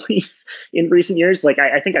of goalies in recent years. Like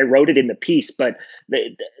I think I wrote it in the piece, but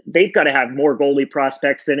they've got to have more goalie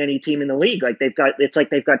prospects than any team in the league. Like they've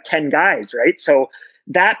got 10 guys, right? So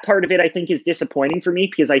that part of it, I think, is disappointing for me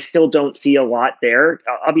because I still don't see a lot there.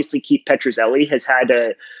 Obviously, Keith Petruzzelli has had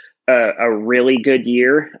a really good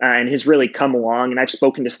year and has really come along. And I've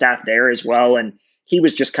spoken to staff there as well. And he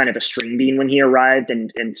was just kind of a string bean when he arrived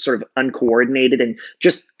and sort of uncoordinated, and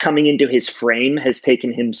just coming into his frame has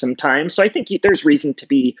taken him some time. So I think there's reason to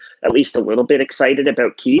be at least a little bit excited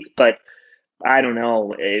about Keith, but I don't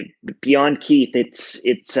know. Beyond Keith,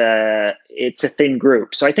 it's a thin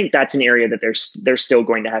group. So I think that's an area that they're still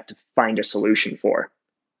going to have to find a solution for.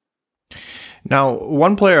 Now,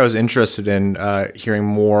 one player I was interested in hearing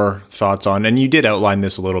more thoughts on, and you did outline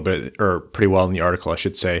this a little bit, or pretty well in the article, I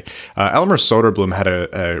should say. Elmer Soderblom had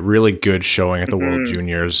a really good showing at the World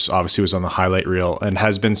Juniors. Obviously, was on the highlight reel and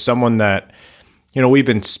has been someone that, you know, we've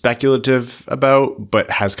been speculative about,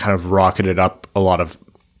 but has kind of rocketed up a lot of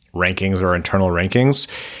rankings or internal rankings.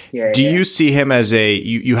 Yeah, Do you see him as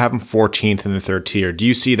you have him 14th in the third tier. Do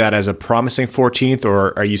you see that as a promising 14th,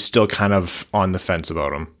 or are you still kind of on the fence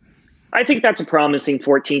about him? I think that's a promising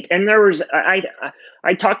 14th. And there was,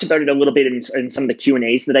 I talked about it a little bit in some of the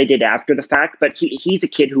Q&As that I did after the fact, but he's a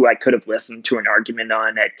kid who I could have listened to an argument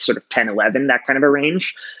on at sort of 10, 11, that kind of a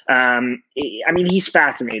range. I mean, he's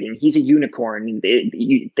fascinating. He's a unicorn.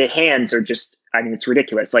 The hands are just, I mean, it's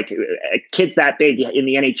ridiculous. Like a kid that big in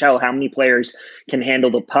the NHL, how many players can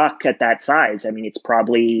handle the puck at that size? I mean, it's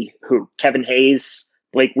probably Kevin Hayes,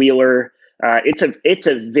 Blake Wheeler. It's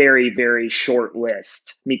a very, very short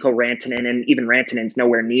list. Mikko Rantanen, and even Rantanen's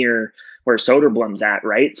nowhere near where Soderblom's at,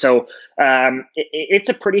 right? So it's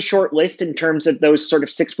a pretty short list in terms of those sort of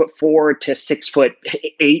 6'4" to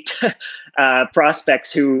 6'8"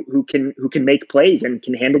 prospects who can make plays and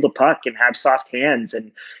can handle the puck and have soft hands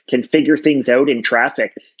and can figure things out in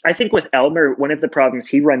traffic. I think with Elmer, one of the problems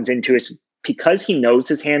he runs into is because he knows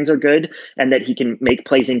his hands are good and that he can make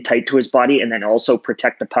plays in tight to his body and then also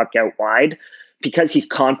protect the puck out wide, because he's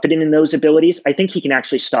confident in those abilities, I think he can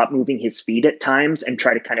actually stop moving his feet at times and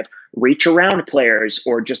try to kind of reach around players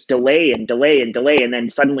or just delay. And then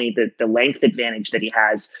suddenly the length advantage that he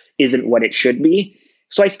has isn't what it should be.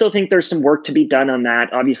 So I still think there's some work to be done on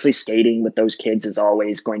that. Obviously, skating with those kids is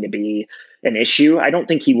always going to be an issue. I don't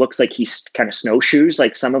think he looks like he's kind of snowshoes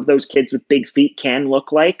like some of those kids with big feet can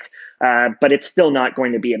look like. But it's still not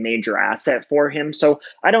going to be a major asset for him. So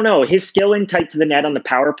I don't know. His skill in tight to the net on the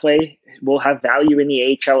power play will have value in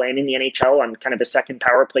the AHL and in the NHL on kind of a second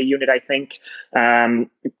power play unit, I think.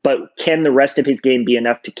 But can the rest of his game be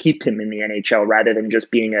enough to keep him in the NHL rather than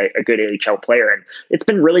just being a good AHL player? And it's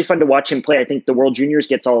been really fun to watch him play. I think the World Juniors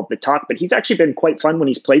gets all of the talk, but he's actually been quite fun when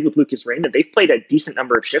he's played with Lucas Raymond. They've played a decent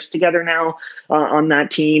number of shifts together now on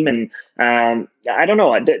that team. And I don't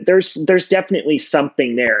know. There's definitely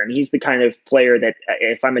something there. And he's the kind of player that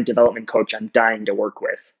if I'm a development coach, I'm dying to work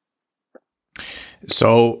with.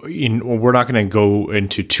 So we're not going to go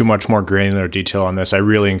into too much more granular detail on this. I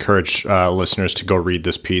really encourage listeners to go read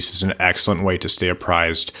this piece. It's an excellent way to stay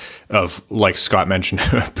apprised of, like Scott mentioned,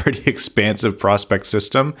 a pretty expansive prospect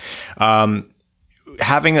system.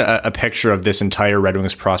 Having a picture of this entire Red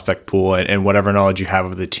Wings prospect pool and whatever knowledge you have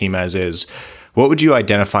of the team as is, what would you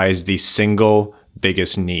identify as the single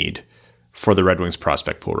biggest need for the Red Wings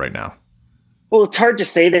prospect pool right now? Well, it's hard to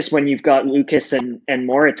say this when you've got Lucas and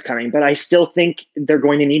Moritz coming, but I still think they're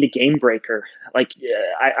going to need a game breaker. Like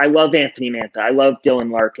I love Anthony Mantha. I love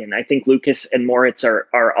Dylan Larkin. I think Lucas and Moritz are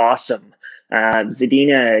awesome.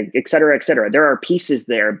 Zadina, et cetera, et cetera. There are pieces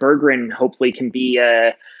there. Berggren hopefully can be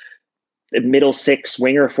a middle six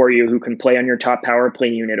winger for you who can play on your top power play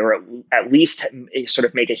unit, or at least sort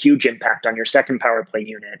of make a huge impact on your second power play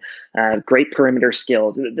unit. Great perimeter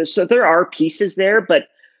skills. So there are pieces there, but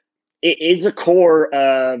it is a core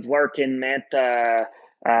of Larkin, Mantha,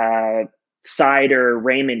 Seider,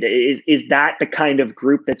 Raymond. Is that the kind of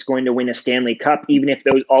group that's going to win a Stanley Cup? Even if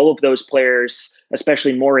all of those players,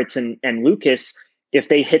 especially Moritz and Lucas, if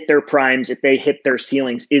they hit their primes, if they hit their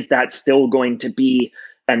ceilings, is that still going to be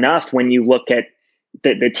enough when you look at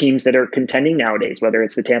the teams that are contending nowadays, whether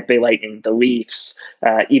it's the Tampa Bay Lightning, the Leafs,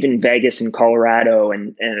 even Vegas and Colorado,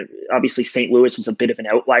 and obviously St. Louis is a bit of an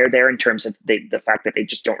outlier there in terms of the fact that they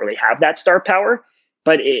just don't really have that star power.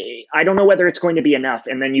 But I don't know whether it's going to be enough.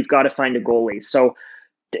 And then you've got to find a goalie. So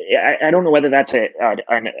I don't know whether that's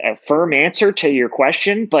a firm answer to your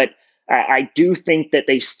question, but I do think that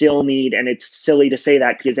they still need, and it's silly to say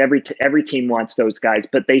that because every team wants those guys,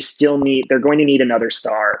 but they're going to need another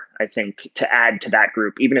star, I think, to add to that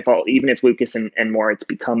group, even if Lucas and Moritz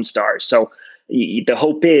become stars. So the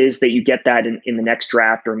hope is that you get that in the next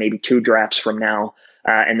draft or maybe 2 drafts from now.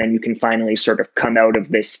 And then you can finally sort of come out of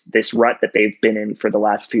this rut that they've been in for the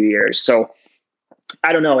last few years. So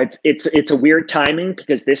I don't know. It's a weird timing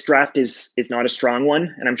because this draft is not a strong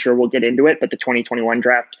one, and I'm sure we'll get into it, but the 2021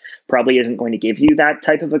 draft probably isn't going to give you that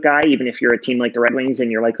type of a guy, even if you're a team like the Red Wings and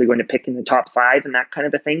you're likely going to pick in the top 5 and that kind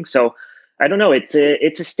of a thing. So I don't know. It's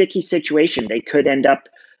a sticky situation. They could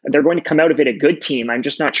they're going to come out of it a good team. I'm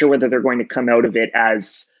just not sure whether they're going to come out of it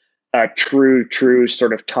as a true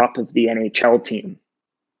sort of top of the NHL team.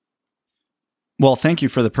 Well, thank you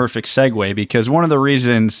for the perfect segue, because one of the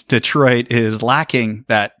reasons Detroit is lacking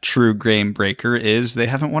that true game breaker is they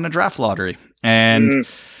haven't won a draft lottery. And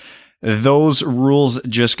those rules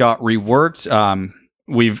just got reworked.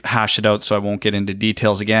 We've hashed it out, so I won't get into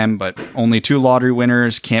details again, but only 2 lottery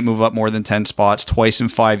winners, can't move up more than 10 spots twice in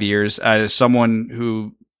 5 years. As someone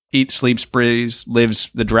who eats, sleeps, breathes, lives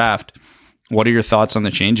the draft, what are your thoughts on the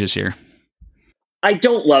changes here? I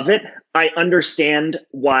don't love it. I understand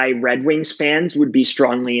why Red Wings fans would be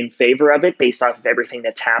strongly in favor of it based off of everything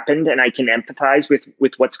that's happened. And I can empathize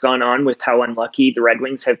with what's gone on, with how unlucky the Red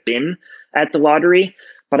Wings have been at the lottery.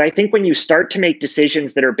 But I think when you start to make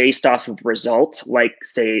decisions that are based off of result, like,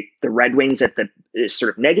 say, the Red Wings at the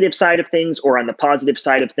sort of negative side of things, or on the positive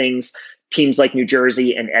side of things, teams like New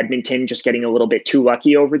Jersey and Edmonton just getting a little bit too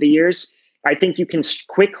lucky over the years, I think you can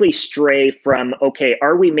quickly stray from, okay,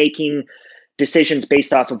 are we making decisions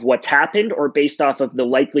based off of what's happened or based off of the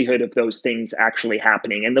likelihood of those things actually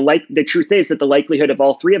happening? And the truth is that the likelihood of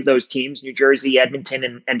all three of those teams, New Jersey,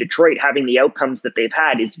 Edmonton, and Detroit, having the outcomes that they've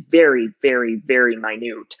had is very, very, very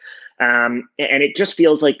minute. And it just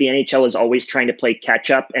feels like the NHL is always trying to play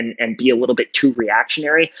catch up and be a little bit too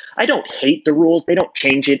reactionary. I don't hate the rules. They don't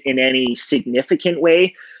change it in any significant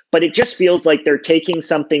way, but it just feels like they're taking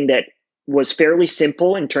something that was fairly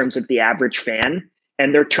simple in terms of the average fan,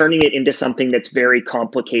 and they're turning it into something that's very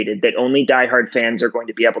complicated that only diehard fans are going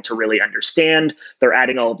to be able to really understand. They're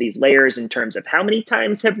adding all of these layers in terms of how many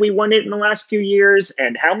times have we won it in the last few years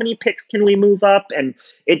and how many picks can we move up? And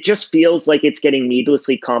it just feels like it's getting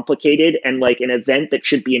needlessly complicated, and like an event that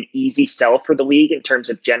should be an easy sell for the league in terms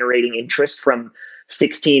of generating interest from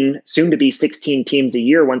 16, soon to be 16 teams a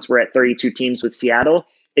year once we're at 32 teams with Seattle.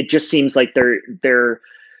 It just seems like they're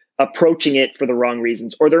approaching it for the wrong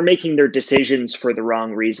reasons, or they're making their decisions for the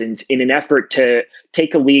wrong reasons in an effort to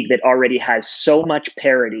take a league that already has so much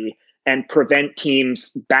parity and prevent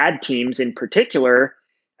teams, bad teams in particular,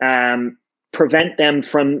 prevent them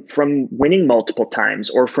from winning multiple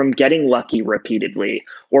times, or from getting lucky repeatedly,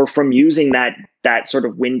 or from using that sort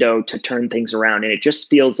of window to turn things around. And it just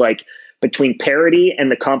feels like between parity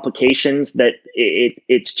and the complications that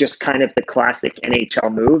it's just kind of the classic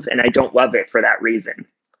NHL move, and I don't love it for that reason.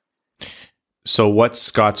 So what's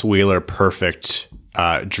Scott's Wheeler perfect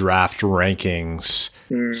draft rankings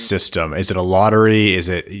system? Is it a lottery? Is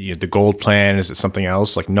it the gold plan? Is it something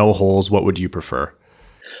else, like no holes? What would you prefer?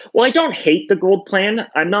 Well, I don't hate the gold plan.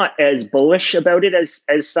 I'm not as bullish about it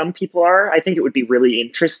as some people are. I think it would be really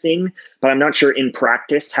interesting, but I'm not sure in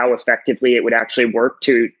practice how effectively it would actually work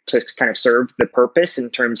to kind of serve the purpose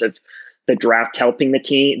in terms of the draft helping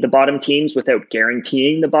the bottom teams without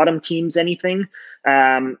guaranteeing the bottom teams anything.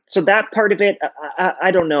 So that part of it,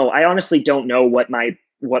 I don't know. I honestly don't know what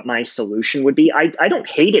my solution would be. I don't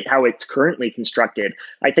hate it how it's currently constructed.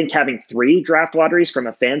 I think having 3 draft lotteries from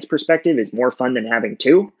a fan's perspective is more fun than having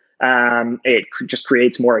 2. It just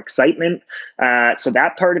creates more excitement. So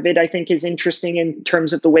that part of it, I think, is interesting in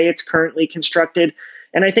terms of the way it's currently constructed.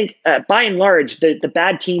 And I think by and large, the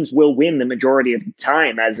bad teams will win the majority of the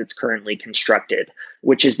time as it's currently constructed,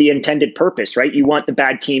 which is the intended purpose, right? You want the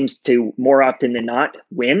bad teams to more often than not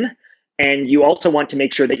win. And you also want to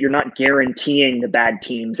make sure that you're not guaranteeing the bad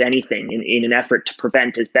teams anything in an effort to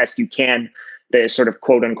prevent as best you can the sort of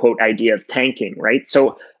quote unquote idea of tanking, right?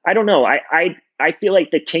 So I don't know. I feel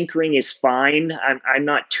like the tinkering is fine. I'm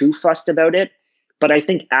not too fussed about it. But I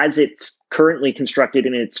think as it's currently constructed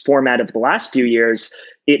in its format of the last few years,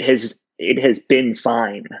 it has been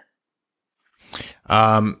fine.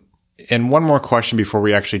 And one more question before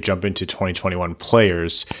we actually jump into 2021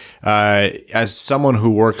 players. As someone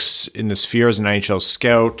who works in the sphere as an NHL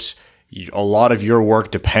scout, a lot of your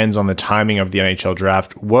work depends on the timing of the NHL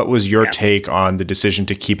draft. What was your take on the decision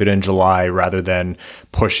to keep it in July rather than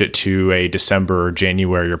push it to a December or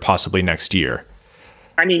January or possibly next year?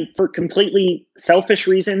 I mean, for completely selfish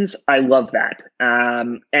reasons, I love that.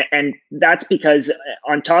 And that's because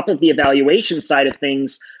on top of the evaluation side of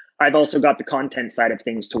things, I've also got the content side of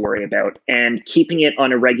things to worry about. And keeping it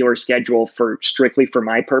on a regular schedule strictly for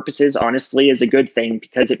my purposes, honestly, is a good thing,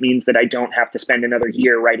 because it means that I don't have to spend another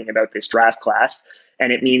year writing about this draft class.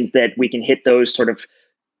 And it means that we can hit those sort of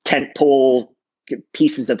tentpole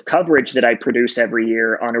pieces of coverage that I produce every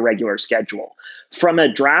year on a regular schedule. From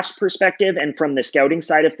a drafts perspective and from the scouting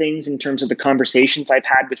side of things, in terms of the conversations I've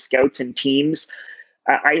had with scouts and teams,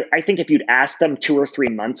 I think if you'd asked them 2 or 3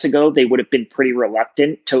 months ago, they would have been pretty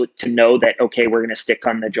reluctant to know that, okay, we're going to stick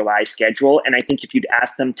on the July schedule. And I think if you'd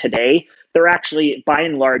asked them today, they're actually, by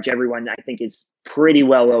and large, everyone I think is pretty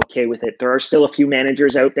well okay with it. There are still a few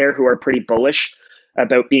managers out there who are pretty bullish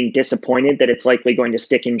about being disappointed that it's likely going to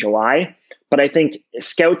stick in July. But I think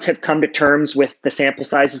scouts have come to terms with the sample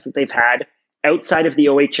sizes that they've had. Outside of the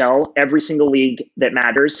OHL, every single league that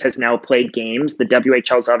matters has now played games. The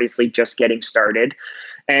WHL is obviously just getting started.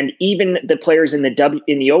 And even the players in the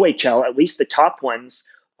OHL, at least the top ones,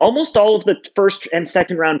 almost all of the first and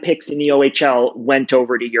second round picks in the OHL went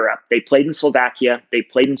over to Europe. They played in Slovakia. They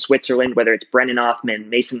played in Switzerland, whether it's Brennan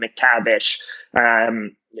Othman, Mason McTavish,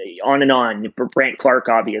 on and on. Brant Clark,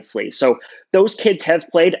 obviously. So those kids have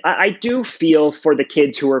played. I do feel for the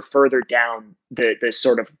kids who are further down the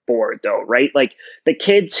sort of board, though, right? Like the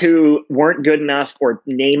kids who weren't good enough or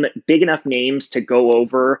big enough names to go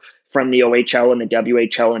over from the OHL and the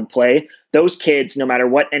WHL and play. Those kids, no matter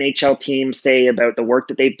what NHL teams say about the work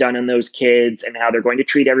that they've done on those kids and how they're going to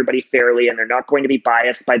treat everybody fairly and they're not going to be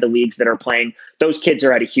biased by the leagues that are playing, those kids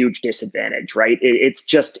are at a huge disadvantage, right? It's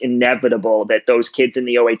just inevitable that those kids in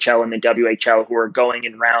the OHL and the WHL who are going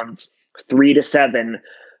in rounds 3 to 7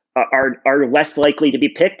 are less likely to be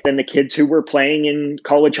picked than the kids who were playing in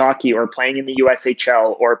college hockey or playing in the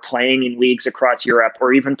USHL or playing in leagues across Europe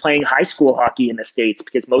or even playing high school hockey in the States,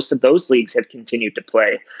 because most of those leagues have continued to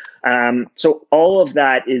play. So all of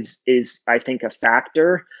that is I think, a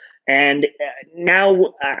factor. And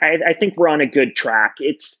now I think we're on a good track.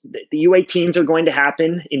 It's the U18s are going to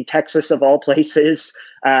happen in Texas, of all places.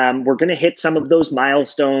 We're going to hit some of those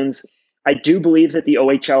milestones. I do believe that the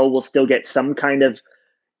OHL will still get some kind of,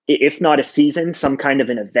 if not a season, some kind of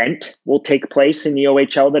an event will take place in the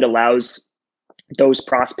OHL that allows those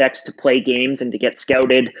prospects to play games and to get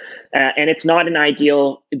scouted. And it's not an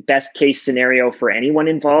ideal best case scenario for anyone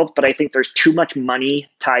involved, but I think there's too much money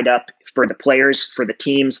tied up for the players, for the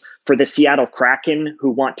teams, for the Seattle Kraken, who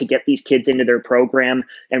want to get these kids into their program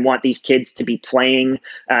and want these kids to be playing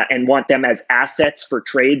and want them as assets for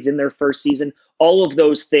trades in their first season. All of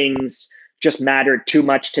those things just mattered too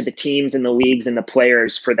much to the teams and the leagues and the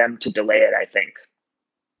players for them to delay it, I think.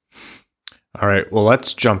 All right. Well,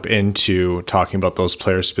 let's jump into talking about those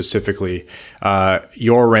players specifically.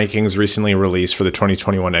 Your rankings recently released for the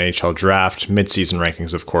 2021 NHL draft, midseason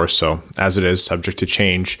rankings, of course. So as it is, subject to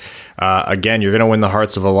change. Again, you're going to win the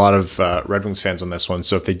hearts of a lot of Red Wings fans on this one.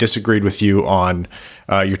 So if they disagreed with you on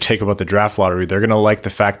your take about the draft lottery, they're going to like the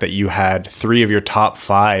fact that you had 3 of your top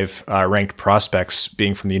 5 ranked prospects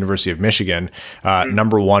being from the University of Michigan,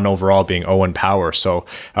 number 1 overall being Owen Power. So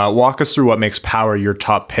walk us through what makes Power your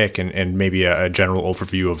top pick and maybe a general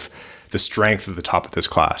overview of the strength of the top of this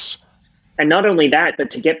class. And not only that, but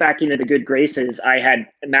to get back into the good graces, I had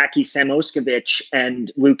Mackie Samoskevich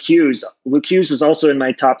and Luke Hughes. Luke Hughes was also in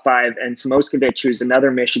my top 5, and Samoskevich, who's another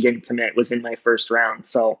Michigan commit, was in my first round.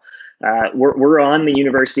 So we're on the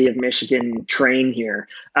University of Michigan train here.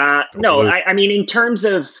 No, I mean, in terms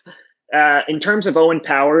of Owen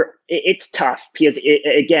Power, it's tough because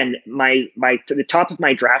again, the top of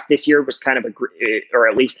my draft this year was kind of or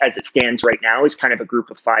at least as it stands right now, is kind of a group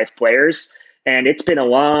of 5 players. And it's been a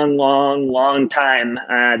long time.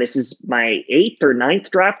 This is my 8th or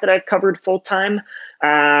 9th draft that I've covered full time.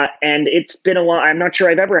 And it's been a long, I'm not sure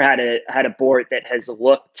I've ever had a board that has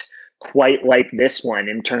looked quite like this one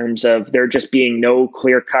in terms of there just being no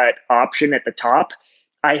clear-cut option at the top.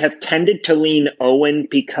 I have tended to lean Owen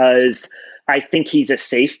because I think he's a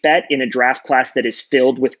safe bet in a draft class that is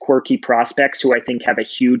filled with quirky prospects who I think have a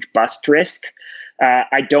huge bust risk.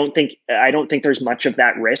 I don't think there's much of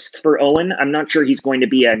that risk for Owen. I'm not sure he's going to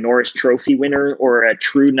be a Norris Trophy winner or a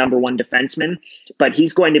true number 1 defenseman, but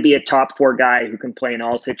he's going to be a top 4 guy who can play in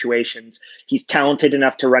all situations. He's talented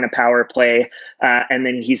enough to run a power play, and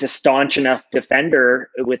then he's a staunch enough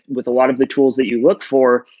defender with a lot of the tools that you look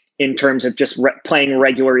for in terms of just playing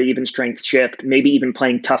regular even strength shift, maybe even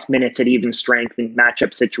playing tough minutes at even strength in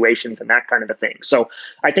matchup situations and that kind of a thing. So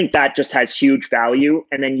I think that just has huge value.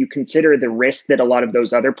 And then you consider the risk that a lot of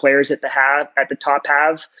those other players at the top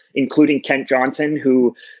have, including Kent Johnson,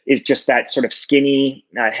 who is just that sort of skinny,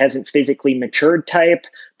 hasn't physically matured type.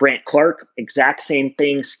 Brant Clark, exact same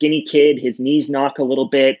thing, skinny kid, his knees knock a little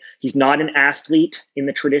bit. He's not an athlete in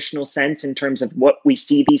the traditional sense in terms of what we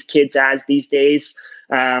see these kids as these days.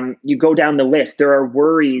 You go down the list, there are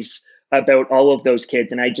worries about all of those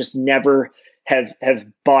kids. And I just never have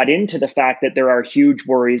bought into the fact that there are huge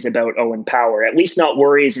worries about Owen Power, at least not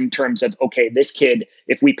worries in terms of, okay, this kid,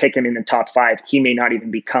 if we pick him in the top 5, he may not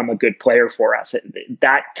even become a good player for us.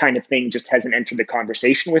 That kind of thing just hasn't entered the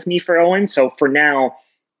conversation with me for Owen. So for now,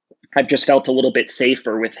 I've just felt a little bit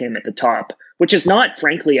safer with him at the top, which is not,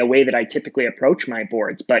 frankly, a way that I typically approach my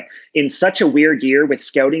boards. But in such a weird year with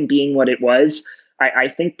scouting being what it was, I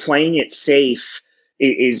think playing it safe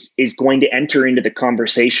is going to enter into the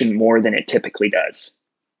conversation more than it typically does.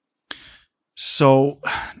 So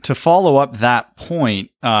to follow up that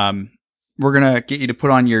point, we're going to get you to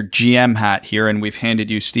put on your GM hat here, and we've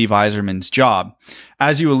handed you Steve Yzerman's job.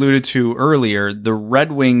 As you alluded to earlier, the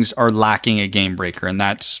Red Wings are lacking a game breaker, and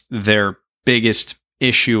that's their biggest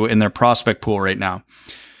issue in their prospect pool right now.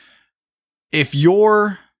 If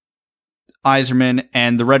you're Yzerman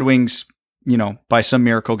and the Red Wings, by some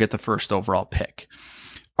miracle get the first overall pick,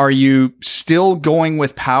 Are you still going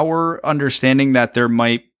with Power, understanding that there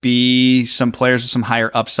might be some players with some higher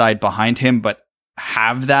upside behind him, but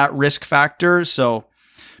have that risk factor? So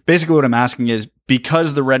basically what I'm asking is,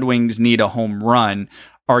 because the Red Wings need a home run,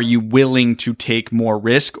 are you willing to take more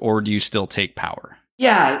risk, or do you still take Power?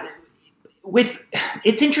 Yeah.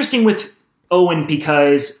 It's interesting with Owen,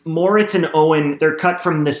 because Moritz and Owen, they're cut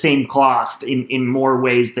from the same cloth in more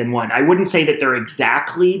ways than one. I wouldn't say that they're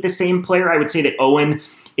exactly the same player. I would say that Owen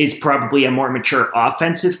is probably a more mature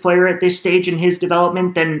offensive player at this stage in his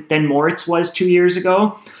development than Moritz was 2 years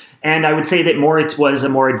ago. And I would say that Moritz was a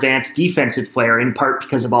more advanced defensive player, in part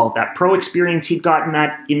because of all of that pro experience he'd gotten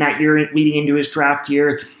in that year leading into his draft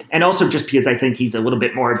year. And also just because I think he's a little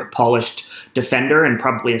bit more of a polished defender and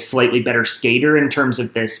probably a slightly better skater in terms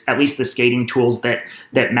of this, at least the skating tools that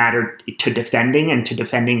matter to defending and to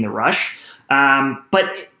defending the rush. But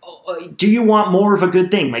do you want more of a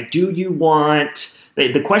good thing? Like, do you want...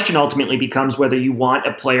 The question ultimately becomes whether you want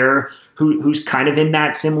a player who's kind of in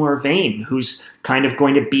that similar vein, who's kind of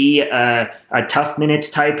going to be a tough minutes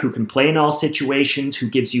type, who can play in all situations, who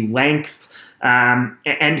gives you length,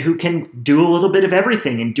 and who can do a little bit of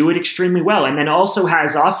everything and do it extremely well. And then also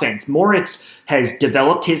has offense. Moritz has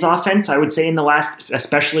developed his offense, I would say, in the last,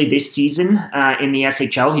 especially this season in the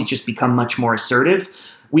SHL. He's just become much more assertive.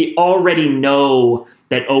 We already know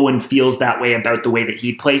that Owen feels that way about the way that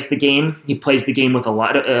he plays the game. He plays the game with a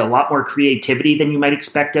lot more creativity than you might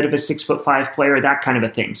expect out of a 6'5" player, that kind of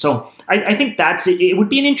a thing. So I think it would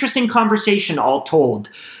be an interesting conversation all told,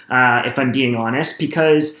 if I'm being honest,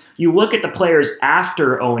 because you look at the players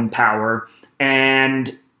after Owen Power,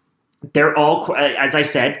 and they're all, as I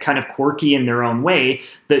said, kind of quirky in their own way.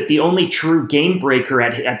 The only true game breaker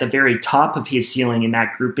at the very top of his ceiling in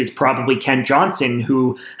that group is probably Kent Johnson,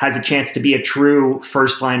 who has a chance to be a true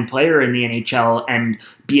first-line player in the NHL and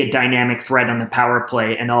be a dynamic threat on the power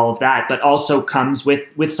play and all of that, but also comes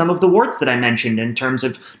with some of the warts that I mentioned in terms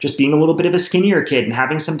of just being a little bit of a skinnier kid and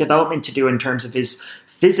having some development to do in terms of his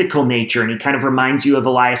physical nature. And he kind of reminds you of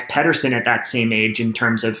Elias Pettersson at that same age in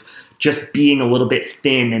terms of just being a little bit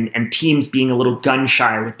thin and teams being a little gun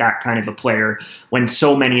shy with that kind of a player when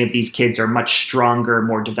so many of these kids are much stronger,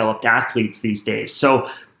 more developed athletes these days. So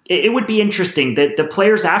it would be interesting that the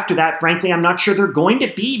players after that, frankly, I'm not sure they're going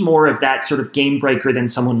to be more of that sort of game breaker than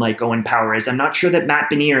someone like Owen Power is. I'm not sure that Matt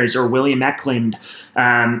Beniers or William Eklund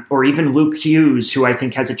or even Luke Hughes, who I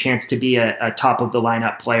think has a chance to be a top of the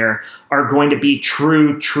lineup player, are going to be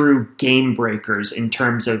true game breakers in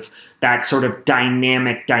terms of that sort of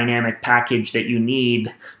dynamic package that you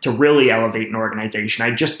need to really elevate an organization.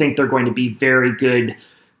 I just think they're going to be very good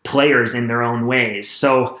players in their own ways.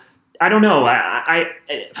 So I don't know.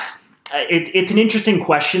 It's an interesting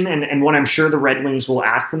question and one I'm sure the Red Wings will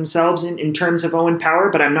ask themselves in terms of Owen Power,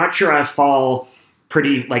 but I'm not sure I fall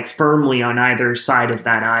pretty firmly on either side of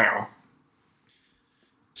that aisle.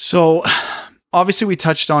 So obviously we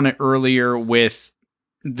touched on it earlier with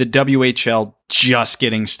the WHL just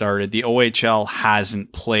getting started. The OHL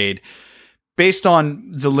hasn't played. Based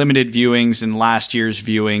on the limited viewings and last year's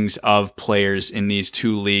viewings of players in these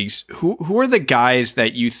two leagues, who are the guys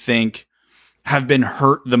that you think have been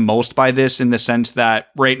hurt the most by this, in the sense that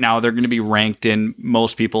right now they're going to be ranked in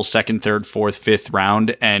most people's second, third, fourth, fifth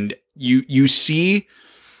round, and you see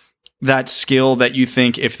that skill that you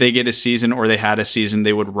think if they get a season or they had a season,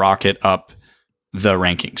 they would rocket up the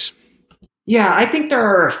rankings? Yeah, I think there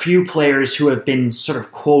are a few players who have been sort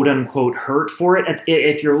of quote unquote hurt for it.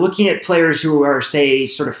 If you're looking at players who are, say,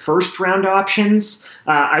 sort of first round options,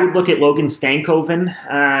 I would look at Logan Stankoven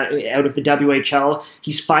out of the WHL.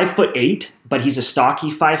 He's 5'8", but he's a stocky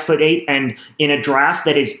 5'8", and in a draft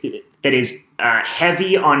that is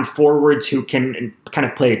heavy on forwards who can kind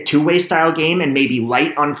of play a two-way style game and maybe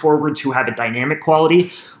light on forwards who have a dynamic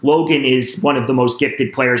quality, Logan is one of the most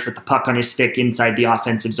gifted players with the puck on his stick inside the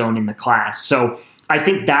offensive zone in the class. So I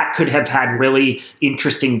think that could have had really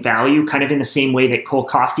interesting value, kind of in the same way that Cole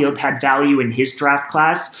Caulfield had value in his draft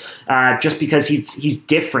class, just because he's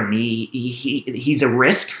different. He's a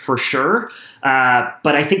risk for sure,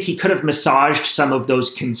 but I think he could have massaged some of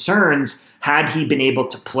those concerns had he been able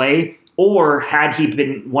to play, or had he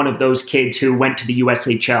been one of those kids who went to the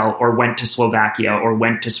USHL or went to Slovakia or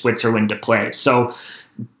went to Switzerland to play. So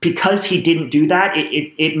because he didn't do that,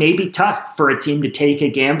 it may be tough for a team to take a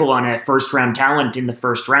gamble on a first-round talent in the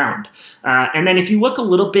first round. And then if you look a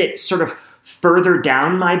little bit sort of further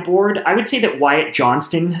down my board, I would say that Wyatt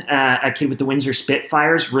Johnston, a kid with the Windsor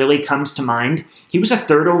Spitfires, really comes to mind. He was a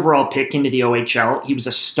third overall pick into the OHL. He was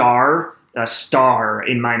a star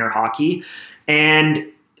in minor hockey.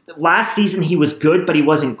 And last season he was good, but he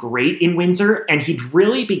wasn't great in Windsor, and he'd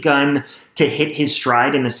really begun to hit his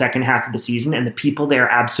stride in the second half of the season, and the people there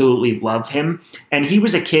absolutely love him. And he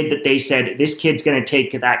was a kid that they said, this kid's going to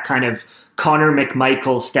take that kind of Connor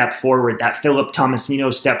McMichael step forward, that Philip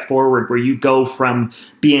Tomasino step forward, where you go from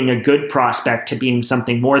being a good prospect to being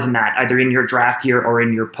something more than that, either in your draft year or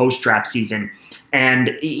in your post-draft season.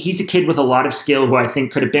 And he's a kid with a lot of skill who I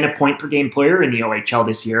think could have been a point-per-game player in the OHL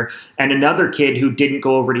this year, and another kid who didn't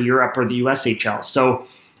go over to Europe or the USHL. So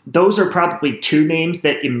those are probably two names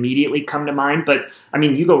that immediately come to mind. But, I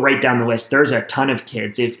mean, you go right down the list. There's a ton of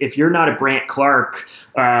kids. If you're not a Brant Clark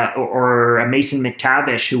or a Mason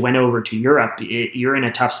McTavish who went over to Europe, you're in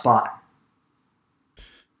a tough spot.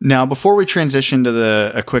 Now, before we transition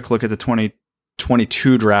to a quick look at the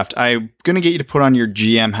 2022 draft, I'm going to get you to put on your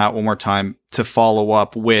GM hat one more time to follow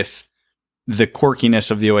up with the quirkiness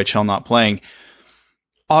of the OHL not playing.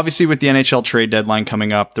 Obviously, with the NHL trade deadline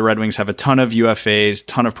coming up, the Red Wings have a ton of UFAs,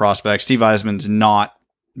 ton of prospects. Steve Yzerman's not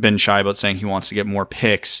been shy about saying he wants to get more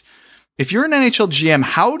picks. If you're an NHL GM,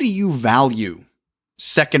 how do you value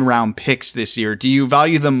second round picks this year? Do you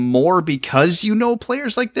value them more because you know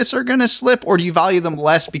players like this are going to slip, or do you value them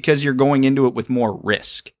less because you're going into it with more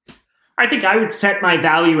risk? I think I would set my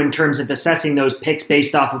value in terms of assessing those picks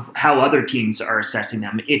based off of how other teams are assessing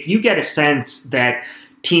them. If you get a sense that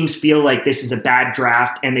teams feel like this is a bad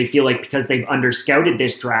draft and they feel like because they've under-scouted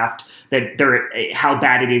this draft that how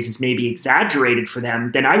bad it is maybe exaggerated for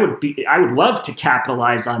them, then I would love to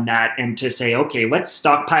capitalize on that and to say, okay, let's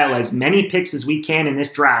stockpile as many picks as we can in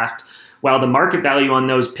this draft while the market value on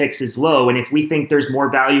those picks is low. And if we think there's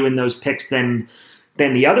more value in those picks than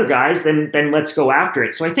the other guys, then let's go after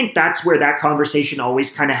it. So I think that's where that conversation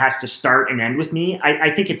always kind of has to start and end with me.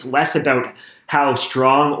 I think it's less about how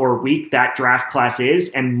strong or weak that draft class is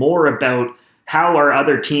and more about how are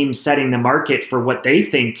other teams setting the market for what they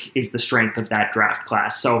think is the strength of that draft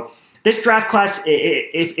class. So this draft class,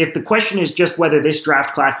 if the question is just whether this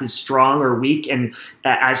draft class is strong or weak, and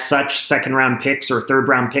as such, second round picks or third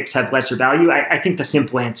round picks have lesser value, I think the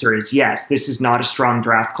simple answer is yes. This is not a strong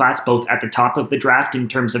draft class, both at the top of the draft in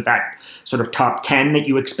terms of that sort of top 10 that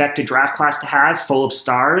you expect a draft class to have, full of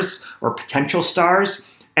stars or potential stars,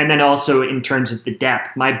 and then also in terms of the depth.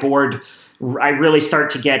 My board, I really start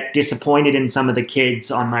to get disappointed in some of the kids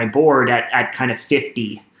on my board at kind of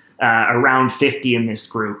 50. Around 50 in this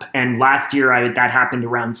group. And last year that happened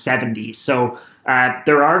around 70. So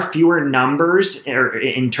there are fewer numbers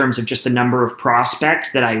in terms of just the number of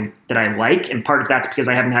prospects that I like. And part of that's because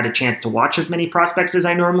I haven't had a chance to watch as many prospects as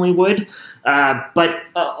I normally would. But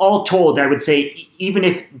all told, I would say even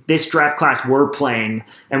if this draft class were playing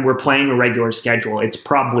and we're playing a regular schedule, it's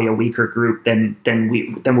probably a weaker group than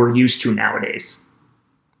we're used to nowadays.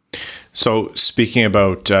 So speaking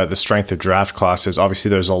about the strength of draft classes, obviously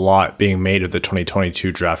there's a lot being made of the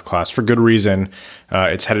 2022 draft class for good reason.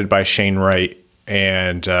 It's headed by Shane Wright,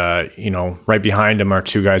 and right behind him are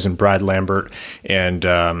two guys in Brad Lambert and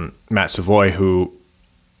Matt Savoy, who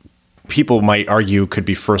people might argue could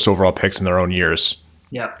be first overall picks in their own years.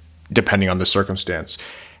 Yeah, depending on the circumstance.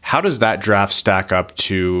 How does that draft stack up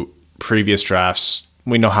to previous drafts?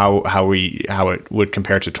 We know how it would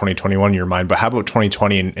compare to 2021 in your mind, but how about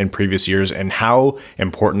 2020 in previous years, and how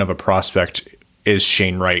important of a prospect is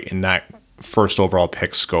Shane Wright in that first overall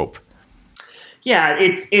pick scope? Yeah,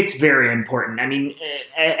 it's very important. I mean,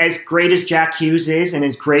 as great as Jack Hughes is, and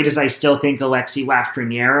as great as I still think Alexis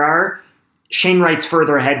Lafreniere are, Shane Wright's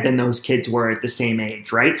further ahead than those kids were at the same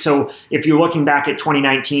age, right? So if you're looking back at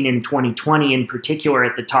 2019 and 2020 in particular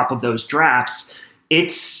at the top of those drafts,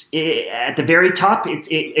 it's at the very top,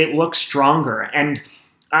 it looks stronger. And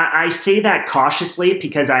I say that cautiously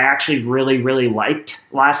because I actually really, really liked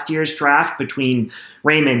last year's draft between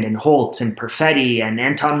Raymond and Holtz and Perfetti and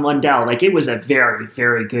Anton Lundell. Like, it was a very,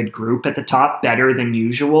 very good group at the top, better than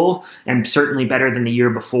usual, and certainly better than the year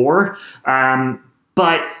before.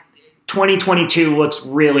 But 2022 looks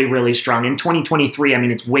really, really strong. In 2023, I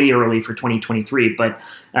mean, it's way early for 2023, but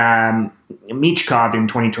Michkov in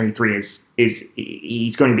 2023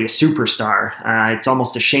 he's going to be a superstar. It's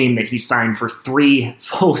almost a shame that he signed for 3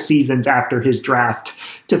 full seasons after his draft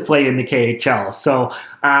to play in the KHL. So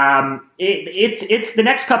it's the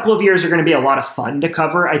next couple of years are going to be a lot of fun to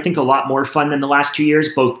cover. I think a lot more fun than the last 2 years,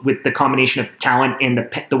 both with the combination of talent and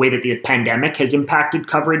the way that the pandemic has impacted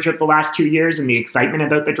coverage of the last 2 years and the excitement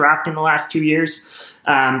about the draft in the last 2 years.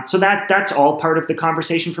 So that's all part of the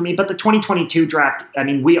conversation for me. But the 2022 draft, I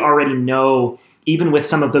mean, we already know even with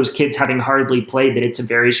some of those kids having hardly played, that it's a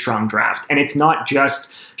very strong draft. And it's not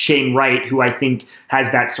just Shane Wright, who I think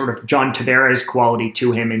has that sort of John Tavares quality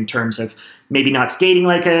to him in terms of maybe not skating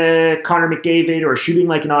like a Connor McDavid or shooting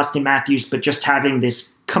like an Austin Matthews, but just having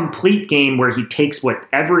this complete game where he takes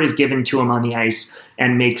whatever is given to him on the ice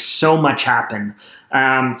and makes so much happen.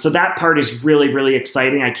 So that part is really, really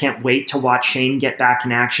exciting. I can't wait to watch Shane get back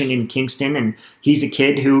in action in Kingston. And he's a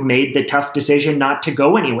kid who made the tough decision not to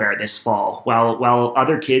go anywhere this fall, while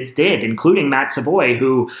other kids did, including Matt Savoy,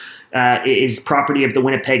 who is property of the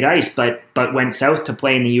Winnipeg Ice, but went south to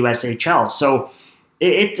play in the USHL. So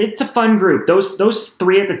it's a fun group. Those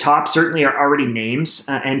three at the top certainly are already names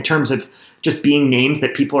in terms of just being names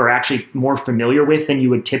that people are actually more familiar with than you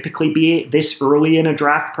would typically be this early in a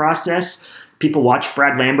draft process. People watch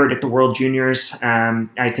Brad Lambert at the World Juniors.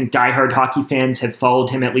 I think diehard hockey fans have followed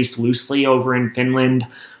him at least loosely over in Finland.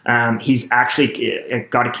 He's actually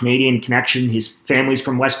got a Canadian connection. His family's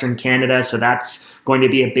from Western Canada, so that's going to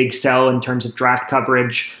be a big sell in terms of draft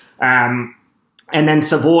coverage. And then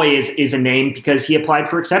Savoy is a name because he applied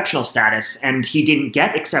for exceptional status, and he didn't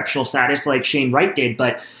get exceptional status like Shane Wright did.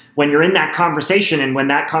 But when you're in that conversation, and when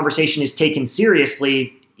that conversation is taken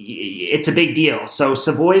seriously, it's a big deal. So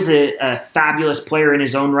Savoy's a fabulous player in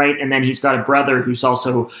his own right, and then he's got a brother who's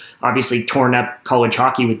also obviously torn up college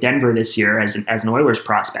hockey with Denver this year as an Oilers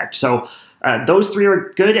prospect. So those three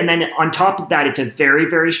are good, and then on top of that, it's a very,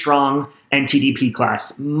 very strong NTDP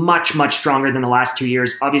class, much, much stronger than the last 2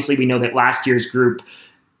 years. Obviously, we know that last year's group,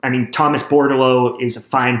 I mean, Thomas Bordeleau is a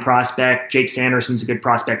fine prospect. Jake Sanderson's a good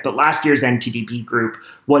prospect. But last year's NTDP group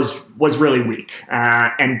was really weak.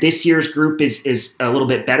 And this year's group is a little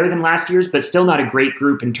bit better than last year's, but still not a great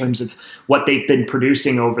group in terms of what they've been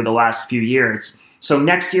producing over the last few years. So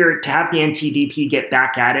next year, to have the NTDP get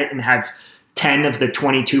back at it and have 10 of the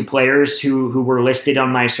 22 players who were listed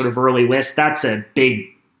on my sort of early list, that's a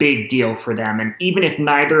big deal for them. And even if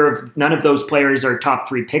none of those players are top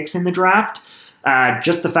 3 picks in the draft,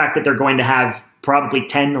 just the fact that they're going to have probably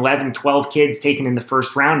 10, 11, 12 kids taken in the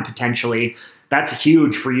first round potentially, that's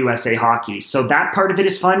huge for USA Hockey. So that part of it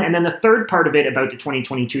is fun. And then the third part of it about the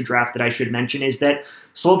 2022 draft that I should mention is that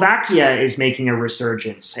Slovakia is making a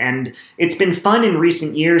resurgence. And it's been fun in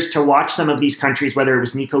recent years to watch some of these countries, whether it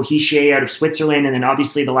was Nico Hischier out of Switzerland, and then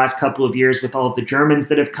obviously the last couple of years with all of the Germans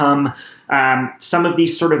that have come, some of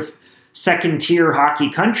these sort of second-tier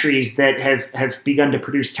hockey countries that have begun to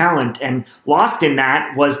produce talent. And lost in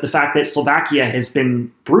that was the fact that Slovakia has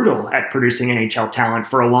been brutal at producing NHL talent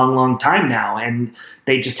for a long, long time now. And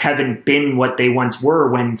they just haven't been what they once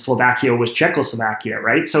were when Slovakia was Czechoslovakia,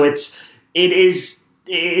 right? So it's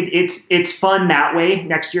fun that way.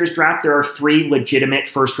 Next year's draft, there are 3 legitimate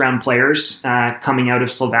first-round players coming out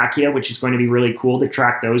of Slovakia, which is going to be really cool to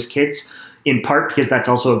track those kids, in part because that's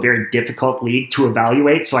also a very difficult league to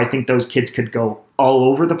evaluate. So I think those kids could go all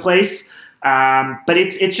over the place. But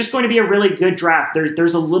it's just going to be a really good draft.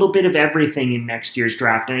 There's a little bit of everything in next year's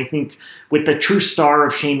draft. And I think with the true star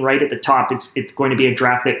of Shane Wright at the top, it's going to be a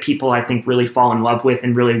draft that people, I think, really fall in love with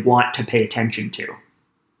and really want to pay attention to.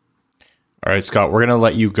 All right, Scott, we're going to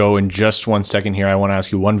let you go in just 1 second here. I want to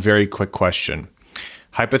ask you one very quick question.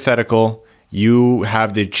 Hypothetical, you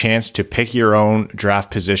have the chance to pick your own draft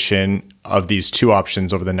position of these 2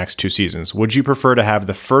 options over the next 2 seasons. Would you prefer to have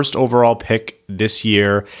the first overall pick this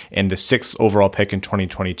year and the 6th overall pick in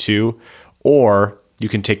 2022? Or you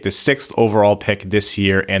can take the 6th overall pick this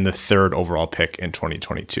year and the 3rd overall pick in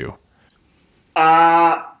 2022?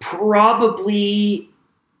 Probably,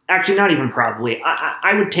 actually not even probably.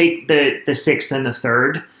 I would take the 6th and the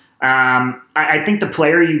 3rd. I think the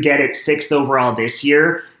player you get at 6th overall this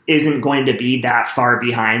year isn't going to be that far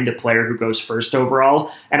behind the player who goes 1st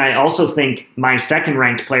overall. And I also think my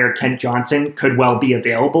 2nd-ranked player, Kent Johnson, could well be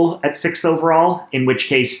available at 6th overall, in which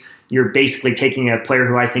case you're basically taking a player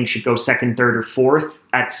who I think should go 2nd, 3rd, or 4th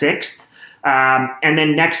at 6th. And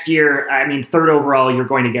then next year, 3rd overall, you're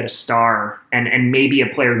going to get a star and maybe a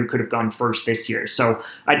player who could have gone 1st this year. So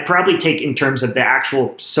I'd probably take, in terms of the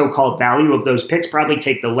actual so-called value of those picks, probably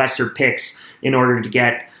take the lesser picks in order to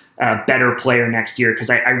get a better player next year,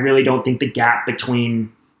 because I really don't think the gap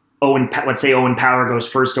between let's say Owen Power goes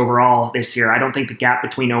 1st overall this year. I don't think the gap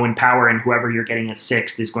between Owen Power and whoever you're getting at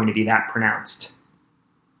 6th is going to be that pronounced.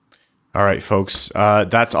 All right, folks.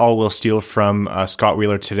 That's all we'll steal from Scott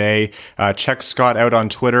Wheeler today. Check Scott out on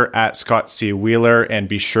Twitter at Scott C. Wheeler, and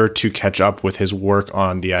be sure to catch up with his work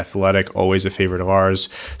on The Athletic, always a favorite of ours.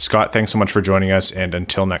 Scott, thanks so much for joining us, and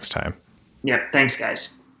until next time. Yep, thanks,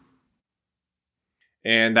 guys.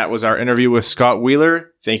 And that was our interview with Scott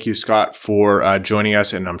Wheeler. Thank you, Scott, for joining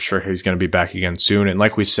us. And I'm sure he's going to be back again soon. And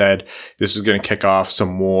like we said, this is going to kick off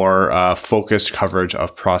some more focused coverage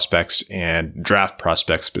of prospects and draft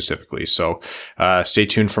prospects specifically. So stay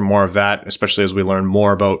tuned for more of that, especially as we learn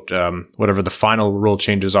more about whatever the final rule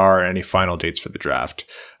changes are and any final dates for the draft.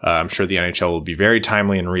 I'm sure the NHL will be very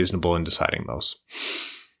timely and reasonable in deciding those.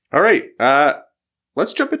 All right.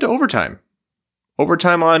 Let's jump into overtime.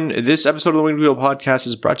 Overtime on this episode of the Winged Wheel Podcast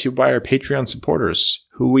is brought to you by our Patreon supporters,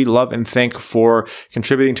 who we love and thank for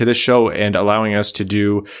contributing to this show and allowing us to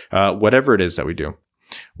do whatever it is that we do.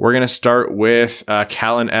 We're going to start with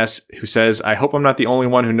Callan S., who says, I hope I'm not the only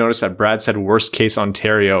one who noticed that Brad said worst case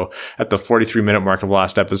Ontario at the 43-minute mark of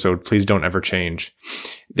last episode. Please don't ever change.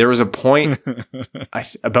 There was a point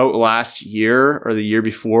about last year or the year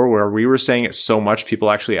before where we were saying it so much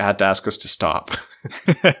people actually had to ask us to stop.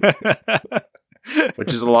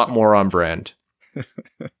 Which is a lot more on brand.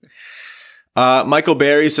 Michael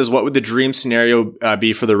Barry says, what would the dream scenario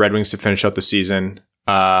be for the Red Wings to finish out the season?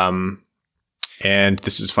 And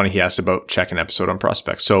this is funny. He asked about check an episode on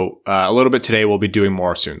prospects. So a little bit today. We'll be doing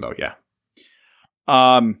more soon, though. Yeah.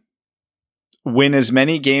 Win as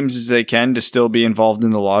many games as they can to still be involved in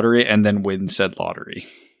the lottery and then win said lottery.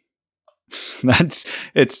 It's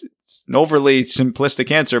an overly simplistic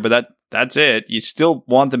answer, but that's it. You still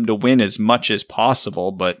want them to win as much as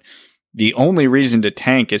possible, but the only reason to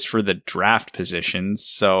tank is for the draft positions.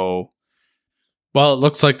 So, well, it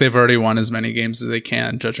looks like they've already won as many games as they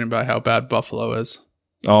can, judging by how bad Buffalo is.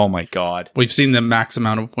 Oh my God. We've seen the max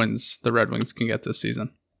amount of wins the Red Wings can get this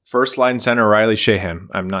season. First line center, Riley Sheahan.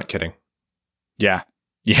 I'm not kidding. Yeah.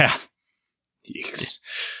 Yeah. Yeeks.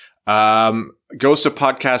 Ghost of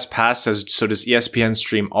Podcast Pass says, so does ESPN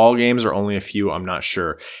stream all games or only a few? I'm not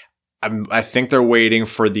sure. I think they're waiting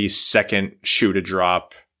for the second shoe to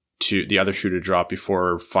drop the other shoe to drop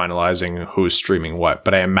before finalizing who's streaming what.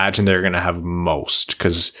 But I imagine they're going to have most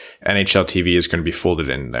because NHL TV is going to be folded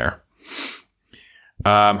in there.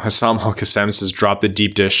 Hassam Al-Qassem says, Detroit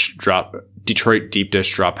deep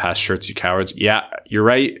dish drop pass shirts, you cowards. Yeah, you're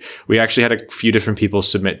right. We actually had a few different people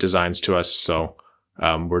submit designs to us. So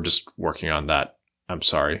we're just working on that. I'm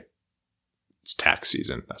sorry. It's tax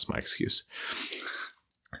season. That's my excuse.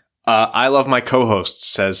 I love my co-host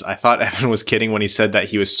says, I thought Evan was kidding when he said that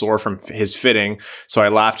he was sore from his fitting. So I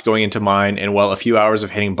laughed going into mine and a few hours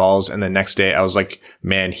of hitting balls. And the next day I was like,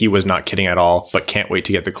 man, he was not kidding at all, but can't wait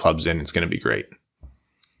to get the clubs in. It's going to be great.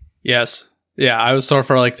 Yes. Yeah. I was sore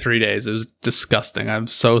for like 3 days. It was disgusting. I'm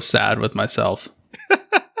so sad with myself.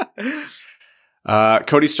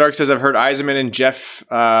 Cody Stark says, I've heard Yzerman and Jeff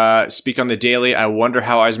speak on the daily. I wonder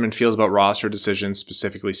how Yzerman feels about roster decisions,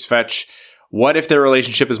 specifically Svetch. What if their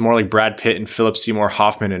relationship is more like Brad Pitt and Philip Seymour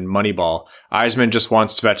Hoffman in Moneyball? Yzerman just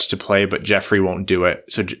wants Svetch to play, but Jeffrey won't do it.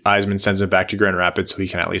 So Yzerman sends him back to Grand Rapids so he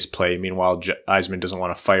can at least play. Meanwhile, Yzerman doesn't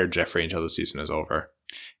want to fire Jeffrey until the season is over.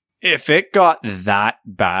 If it got that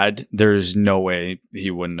bad, there's no way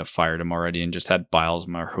he wouldn't have fired him already and just had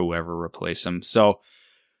Bylsma or whoever replace him. So,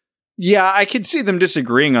 yeah, I could see them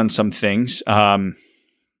disagreeing on some things.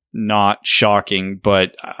 Not shocking,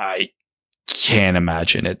 but I can't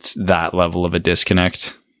imagine it's that level of a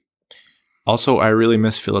disconnect. Also, I really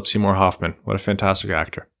miss Philip Seymour Hoffman. What a fantastic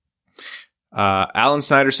actor. Alan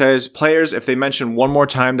Snyder says, players, if they mention one more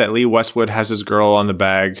time that Lee Westwood has his girl on the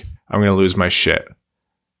bag, I'm going to lose my shit.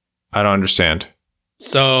 I don't understand.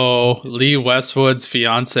 So Lee Westwood's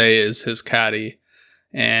fiance is his caddy.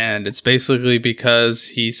 And it's basically because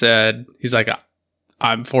he said, he's like,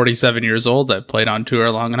 I'm 47 years old. I've played on tour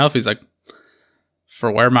long enough. He's like, for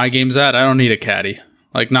where my game's at, I don't need a caddy.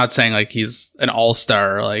 Like, not saying like he's an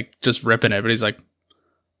all-star, like just ripping it, but he's like,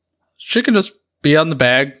 she can just be on the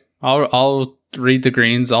bag. I'll read the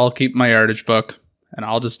greens. I'll keep my yardage book and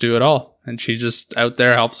I'll just do it all. And she just out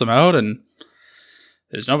there helps him out. And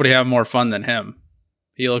there's nobody having more fun than him.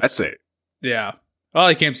 He looks. That's it. Yeah. Well,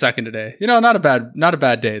 he came second today. You know, not a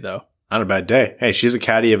bad day though. Not a bad day. Hey, she's a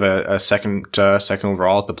caddy of a second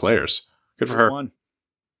overall at the Players. Good for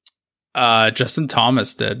her. Justin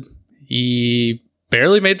Thomas did. He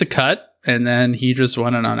barely made the cut, and then he just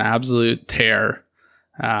went on an absolute tear.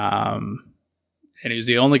 And he was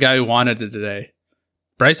the only guy who wanted it today.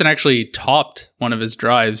 Bryson actually topped one of his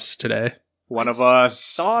drives today. One of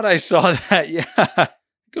us. Thought I saw that, yeah.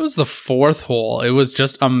 It was the fourth hole. It was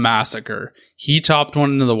just a massacre. He topped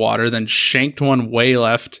one into the water, then shanked one way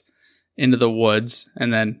left into the woods,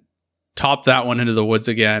 and then topped that one into the woods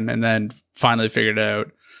again, and then finally figured it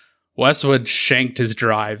out. Westwood shanked his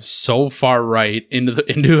drive so far right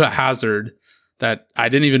into a hazard that I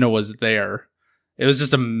didn't even know was there. It was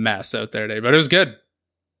just a mess out there today, but it was good.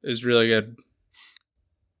 It was really good.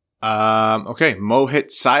 Okay.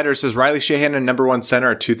 Mohit Sider says Riley Sheahan and number one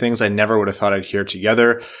center are two things I never would have thought I'd hear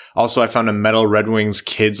together. Also, I found a metal Red Wings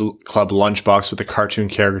Kids Club lunchbox with a cartoon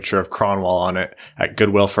caricature of Cronwall on it at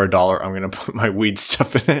Goodwill for $1. I'm going to put my weed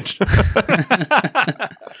stuff in it.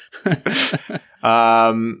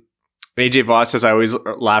 AJ Voss says, I always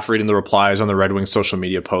laugh reading the replies on the Red Wings social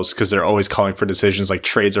media posts because they're always calling for decisions like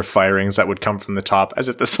trades or firings that would come from the top, as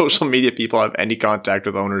if the social media people have any contact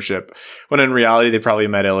with ownership, when in reality they probably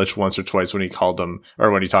met Ilitch once or twice when he called them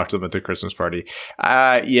or when he talked to them at the Christmas party.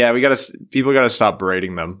 Yeah, people gotta stop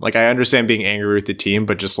berating them. Like, I understand being angry with the team,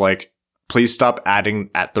 but just like, please stop adding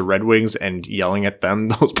at the Red Wings and yelling at them.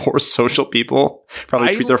 Those poor social people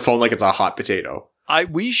probably treat their phone like it's a hot potato.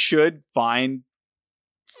 We should find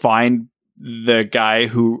the guy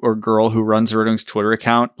who or girl who runs the Red Wings Twitter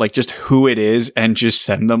account, like just who it is, and just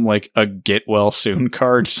send them like a get well soon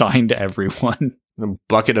card signed to everyone. A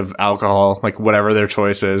bucket of alcohol, like whatever their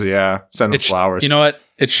choice is. Yeah. Send them flowers. You know what?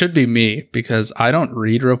 It should be me because I don't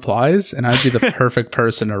read replies and I'd be the perfect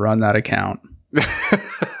person to run that account.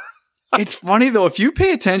 It's funny though, if you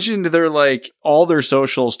pay attention to their like all their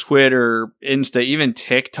socials, Twitter, Insta, even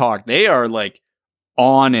TikTok, they are like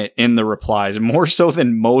on it in the replies, more so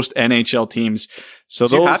than most NHL teams. So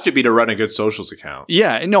you have to be to run a good socials account.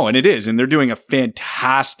 Yeah, no, and it is. And they're doing a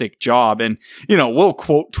fantastic job. And, you know, we'll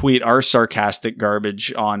quote tweet our sarcastic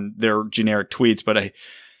garbage on their generic tweets, but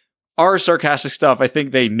our sarcastic stuff, I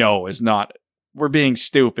think they know is not, we're being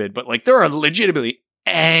stupid, but like there are legitimately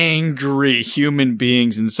angry human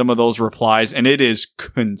beings in some of those replies, and it is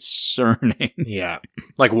concerning. Yeah.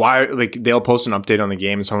 Like, why? Like, they'll post an update on the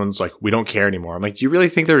game and someone's like, we don't care anymore. I'm like, do you really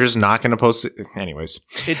think they're just not going to post it? Anyways.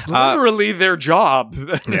 It's literally their job.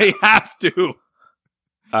 They have to.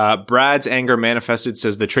 Brad's anger manifested,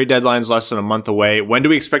 says the trade deadline's less than a month away. When do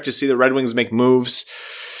we expect to see the Red Wings make moves?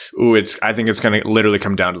 Ooh, I think it's going to literally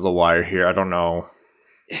come down to the wire here. I don't know.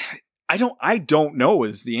 I don't know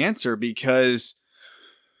is the answer, because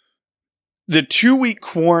the 2-week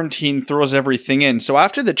quarantine throws everything in. So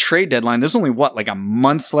after the trade deadline, there's only like a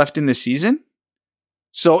month left in the season.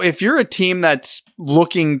 So if you're a team that's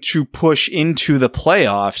looking to push into the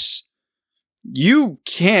playoffs, you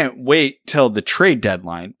can't wait till the trade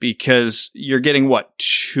deadline, because you're getting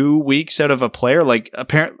 2 weeks out of a player. Like,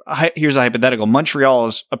 here's a hypothetical. Montreal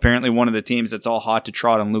is apparently one of the teams that's all hot to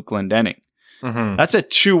trot on Luke Glendening. Mm-hmm. That's a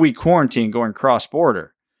 2-week quarantine going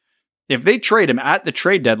cross-border. If they trade him at the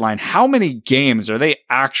trade deadline, how many games are they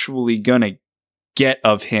actually going to get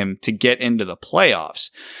of him to get into the playoffs?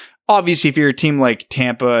 Obviously, if you're a team like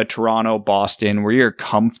Tampa, Toronto, Boston, where you're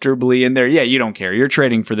comfortably in there, yeah, you don't care. You're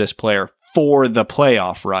trading for this player for the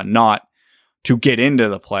playoff run, not to get into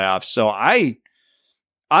the playoffs. So I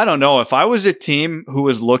don't know. If I was a team who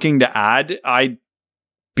was looking to add, I'd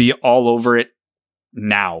be all over it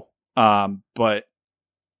now. But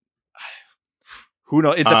who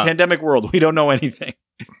knows? It's a pandemic world. We don't know anything.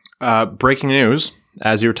 Breaking news.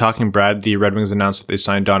 As you were talking, Brad, the Red Wings announced that they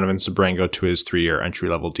signed Donovan Sabrango to his 3-year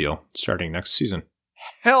entry-level deal starting next season.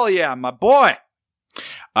 Hell yeah, my boy.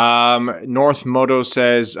 North Moto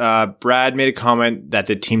says, Brad made a comment that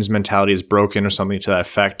the team's mentality is broken or something to that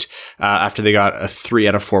effect after they got a 3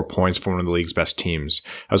 out of 4 points from one of the league's best teams.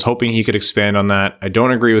 I was hoping he could expand on that. I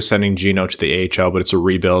don't agree with sending Gino to the AHL, but it's a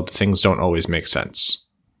rebuild. Things don't always make sense.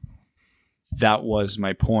 That was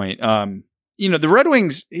my point. The Red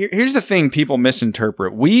Wings, here's the thing people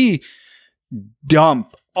misinterpret. We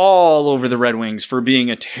dump all over the Red Wings for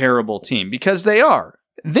being a terrible team, because they are.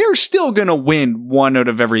 They're still going to win 1 out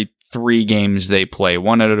of every 3 games they play,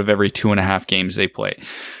 1 out of every 2.5 games they play.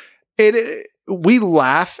 We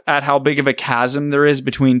laugh at how big of a chasm there is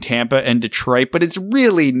between Tampa and Detroit, but it's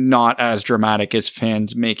really not as dramatic as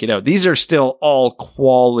fans make it out. These are still all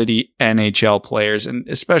quality NHL players, and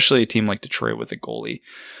especially a team like Detroit with a goalie.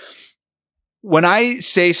 When I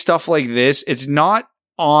say stuff like this, it's not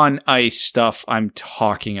on ice stuff I'm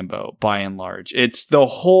talking about, by and large. It's the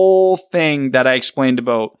whole thing that I explained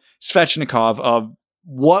about Svechnikov, of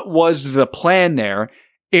what was the plan there,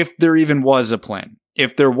 if there even was a plan.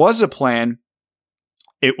 If there was a plan,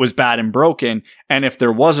 it was bad and broken. And if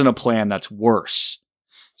there wasn't a plan, that's worse.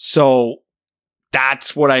 So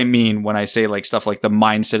that's what I mean when I say like stuff like the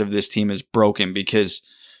mindset of this team is broken, because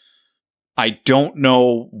I don't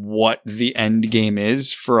know what the end game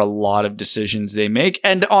is for a lot of decisions they make.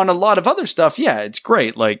 And on a lot of other stuff, yeah, it's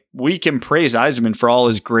great. Like, we can praise Yzerman for all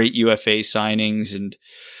his great UFA signings and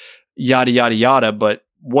yada, yada, yada. But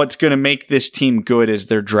what's going to make this team good is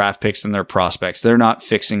their draft picks and their prospects. They're not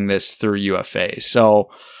fixing this through UFA. So,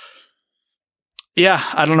 yeah,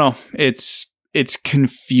 I don't know. It's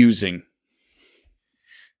confusing.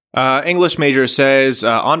 English Major says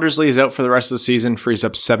Andersley is out for the rest of the season, frees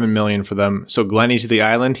up $7 million for them. So Glennie to the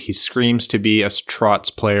island. He screams to be a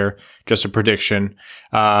Trotz player. Just a prediction.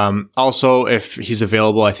 Also, if he's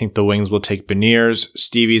available, I think the Wings will take Beniers.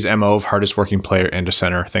 Stevie's MO of hardest working player and a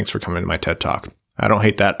center. Thanks for coming to my TED Talk. I don't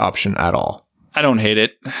hate that option at all. I don't hate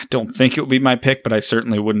it. I don't think it would be my pick, but I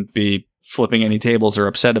certainly wouldn't be flipping any tables or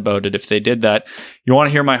upset about it if they did that. You want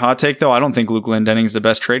to hear my hot take, though? I don't think Luke Glendening is the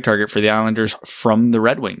best trade target for the Islanders from the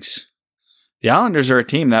Red Wings. The Islanders are a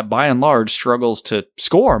team that, by and large, struggles to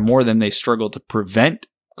score more than they struggle to prevent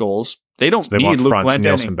goals. They don't need Luke Glendening.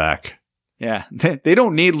 Nielsen back. Yeah, they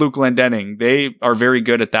don't need Luke Glendening. They are very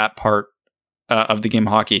good at that part of the game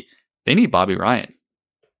of hockey. They need Bobby Ryan.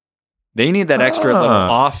 They need that extra little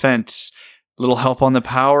offense, little help on the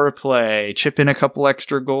power play, chip in a couple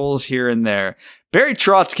extra goals here and there. Barry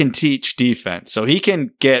Trotz can teach defense, so he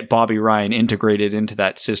can get Bobby Ryan integrated into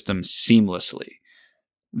that system seamlessly.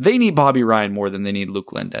 They need Bobby Ryan more than they need Luke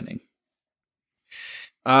Glendening.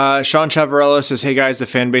 Sean Chavarella says, hey guys, the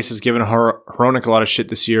fan base has given Hronek a lot of shit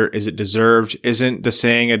this year. Is it deserved? Isn't the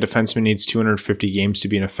saying a defenseman needs 250 games to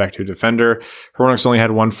be an effective defender? Hronek's only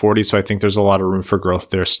had 140, so I think there's a lot of room for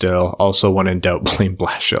growth there still. Also, when in doubt, blame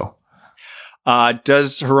Blashill.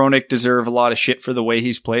 Does Hronek deserve a lot of shit for the way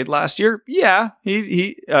he's played last year? Yeah.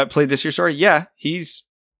 He played this year, sorry. Yeah. He's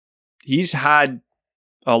had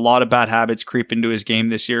a lot of bad habits creep into his game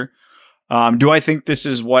this year. Do I think this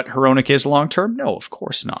is what Hronek is long-term? No, of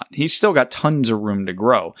course not. He's still got tons of room to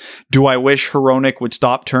grow. Do I wish Hronek would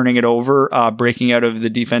stop turning it over, breaking out of the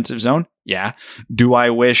defensive zone? Yeah. Do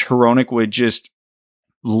I wish Hronek would just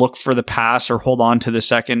look for the pass or hold on to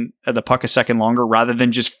the puck a second longer rather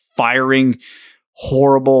than just firing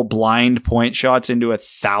horrible blind point shots into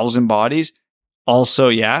 1,000 bodies? Also,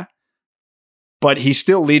 yeah. But he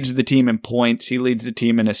still leads the team in points. He leads the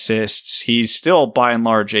team in assists. He's still, by and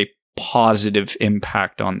large, a positive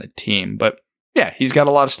impact on the team. But yeah, he's got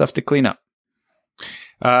a lot of stuff to clean up.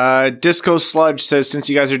 Disco Sludge says, since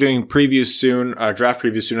you guys are doing previews soon, draft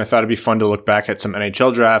previews soon, I thought it'd be fun to look back at some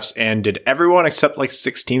NHL drafts. And did everyone except like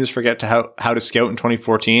 6 teams forget how to scout in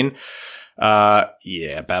 2014?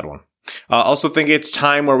 Yeah, bad one. Also think it's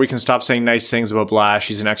time where we can stop saying nice things about Blash.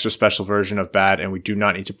 He's an extra special version of bad, and we do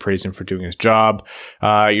not need to praise him for doing his job.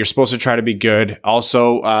 You're supposed to try to be good.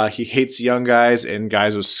 Also, he hates young guys and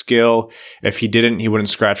guys with skill. If he didn't, he wouldn't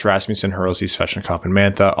scratch Rasmussen, Hurley, Svechnikov, and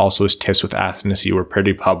Mantha. Also, his tips with Athanasi were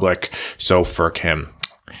pretty public, so firk him.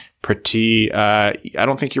 I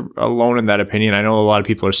don't think you're alone in that opinion. I know a lot of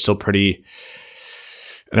people are still pretty...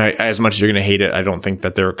 And as much as you're going to hate it, I don't think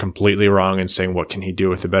that they're completely wrong in saying what can he do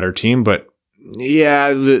with a better team. But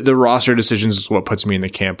yeah, the roster decisions is what puts me in the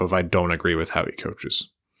camp of I don't agree with how he coaches.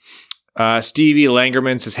 Stevie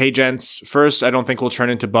Langerman says, hey gents, first, I don't think we'll turn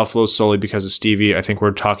into Buffalo solely because of Stevie. I think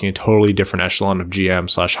we're talking a totally different echelon of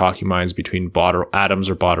GM/hockey minds between Adams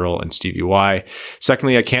or Botterill and Stevie Y.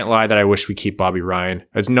 Secondly, I can't lie that I wish we keep Bobby Ryan.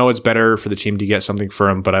 I know it's better for the team to get something for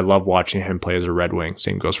him, but I love watching him play as a Red Wing.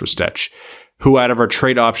 Same goes for Stetch. Who out of our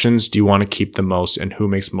trade options do you want to keep the most, and who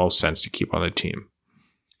makes most sense to keep on the team?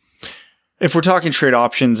 If we're talking trade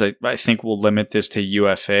options, I think we'll limit this to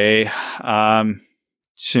UFA.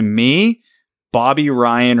 To me, Bobby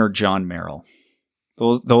Ryan or John Merrill.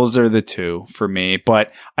 Those are the two for me,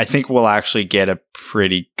 but I think we'll actually get a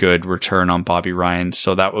pretty good return on Bobby Ryan,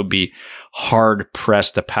 so that would be hard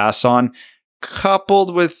pressed to pass on.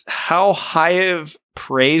 Coupled with how high of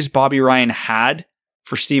praise Bobby Ryan had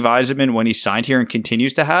for Steve Yzerman when he signed here and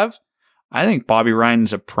continues to have, I think Bobby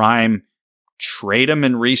Ryan's a prime trade him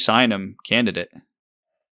and re-sign him candidate.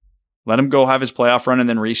 Let him go have his playoff run and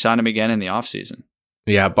then re-sign him again in the offseason.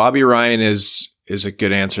 Yeah, Bobby Ryan is a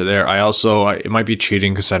good answer there. It might be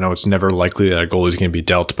cheating because I know it's never likely that a goalie is going to be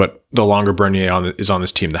dealt, but the longer Bernier is on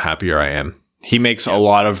this team, the happier I am. He makes a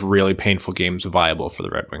lot of really painful games viable for the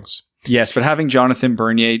Red Wings. Yes, but having Jonathan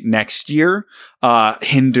Bernier next year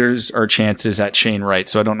hinders our chances at Shane Wright,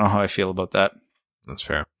 so I don't know how I feel about that. That's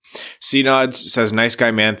fair. C-Nods says, nice guy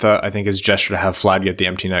Mantha. I think his gesture to have Vlad get the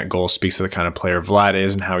empty net goal speaks to the kind of player Vlad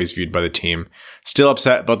is and how he's viewed by the team. Still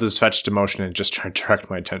upset about this fetched demotion and just trying to direct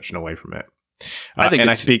my attention away from it. I think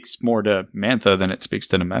it speaks more to Mantha than it speaks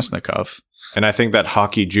to Nemesnikov. And I think that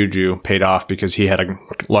hockey juju paid off because he had a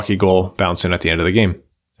lucky goal bounce in at the end of the game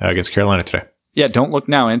against Carolina today. Yeah, don't look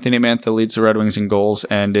now. Anthony Mantha leads the Red Wings in goals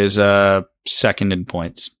and is second in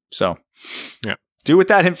points. So yeah, do with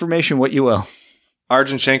that information what you will.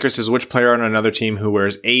 Arjun Shankar says, which player on another team who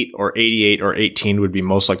wears 8 or 88 or 18 would be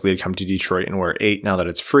most likely to come to Detroit and wear 8 now that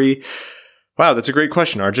it's free? Wow, that's a great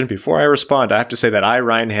question, Arjun. Before I respond, I have to say that I,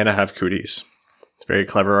 Ryan Hanna, have cooties. Very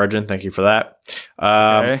clever, Arjun. Thank you for that.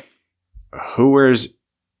 Okay. Who wears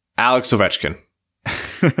Alex Ovechkin.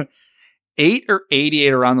 8 or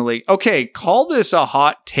 88 around the league. Okay, call this a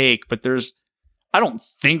hot take, but I don't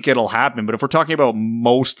think it'll happen. But if we're talking about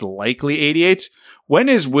most likely 88s, when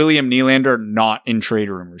is William Nylander not in trade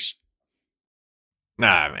rumors?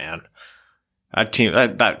 Nah, man.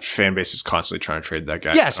 That fan base is constantly trying to trade that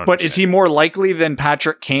guy. Yes, but is he more likely than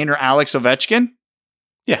Patrick Kane or Alex Ovechkin?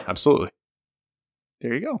 Yeah, absolutely.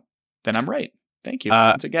 There you go. Then I'm right. Thank you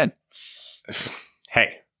once again.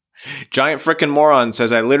 Hey. Giant Frickin' Moron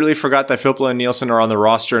says, I literally forgot that Filppula and Nielsen are on the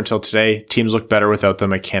roster until today. Teams look better without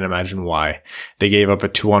them. I can't imagine why. They gave up a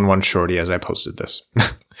 2-on-1 shorty as I posted this.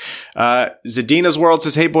 Zadina's World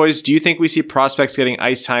says, hey boys, do you think we see prospects getting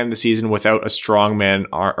ice time this season without a strong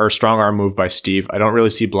arm move by Steve? I don't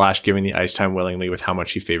really see Blash giving the ice time willingly with how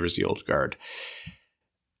much he favors the old guard.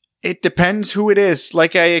 It depends who it is.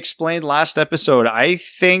 Like I explained last episode, I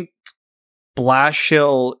think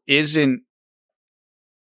Blashill isn't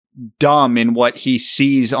dumb in what he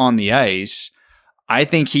sees on the ice. I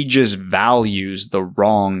think he just values the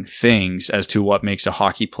wrong things as to what makes a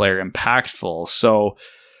hockey player impactful. So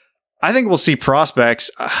I think we'll see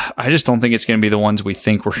prospects. I just don't think it's going to be the ones we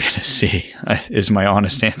think we're going to see, is my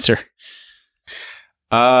honest answer.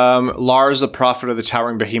 Lars, the prophet of the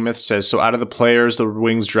towering behemoth, says, so out of the players the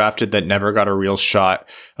Wings drafted that never got a real shot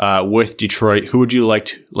with Detroit, who would you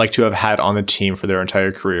like to have had on the team for their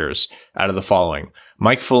entire careers out of the following?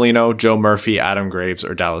 Mike Foligno, Joe Murphy, Adam Graves,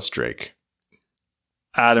 or Dallas Drake?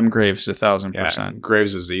 Adam Graves, 1,000%. Yeah,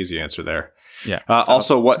 Graves is the easy answer there. Yeah.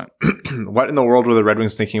 Also, what in the world were the Red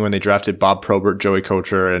Wings thinking when they drafted Bob Probert, Joey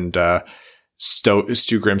Kocher, and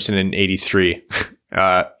Stu Grimson in '83?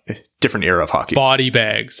 Different era of hockey. Body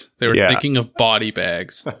bags. They were thinking of body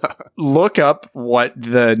bags. Look up what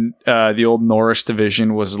the old Norris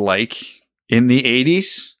division was like in the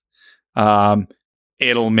 80s.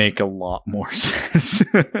 It'll make a lot more sense.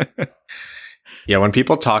 Yeah, when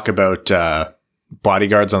people talk about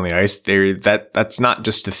bodyguards on the ice, that's not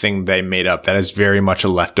just a thing they made up. That is very much a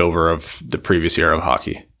leftover of the previous era of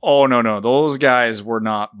hockey. Oh, no. Those guys were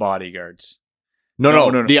not bodyguards.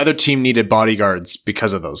 No. The other team needed bodyguards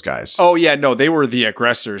because of those guys. Oh, yeah. No, they were the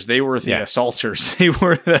aggressors. They were the assaulters. They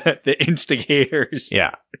were the instigators.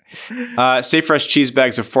 Yeah. Stay Fresh Cheese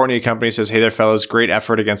Bags of Fournier Company says, hey there, fellas. Great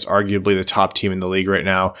effort against arguably the top team in the league right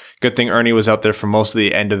now. Good thing Ernie was out there for most of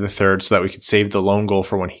the end of the third so that we could save the lone goal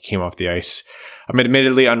for when he came off the ice. I'm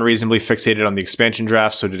admittedly unreasonably fixated on the expansion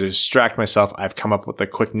draft, so to distract myself, I've come up with a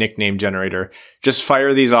quick nickname generator. Just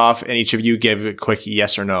fire these off, and each of you give a quick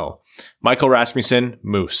yes or no. Michael Rasmussen,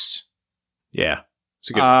 Moose. Yeah. It's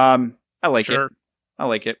a good one. I like it. I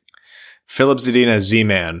like it. Philip Zadina,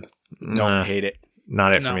 Z-Man. Don't hate it.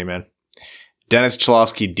 Not it for me, man. Dennis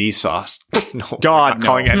Cholowski, D-Sauce. No, God, we're not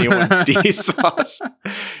calling anyone D-Sauce.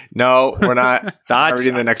 No, we're not. That's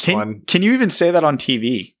reading the next one. Can you even say that on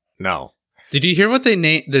TV? No. Did you hear what the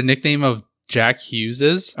nickname of Jack Hughes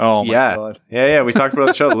is? Oh my God. Yeah. We talked about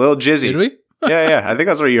the show. Little Jizzy. Did we? Yeah. I think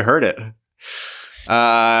that's where you heard it.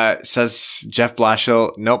 Says Jeff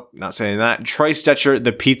Blashill. Nope, not saying that. Troy Stetcher,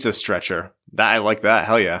 the pizza stretcher. I like that.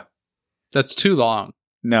 Hell yeah. That's too long.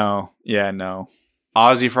 No. Yeah, no.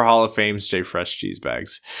 Aussie for Hall of Fame, Stay Fresh Cheese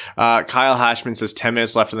Bags. Kyle Hashman says 10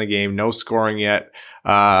 minutes left in the game. No scoring yet.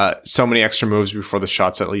 So many extra moves before the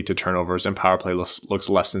shots that lead to turnovers, and power play looks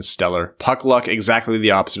less than stellar. Puck luck, exactly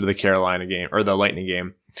the opposite of the Carolina game or the Lightning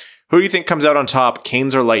game. Who do you think comes out on top,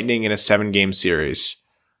 Canes or Lightning, in a 7-game series?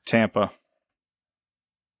 Tampa.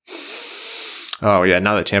 Oh yeah,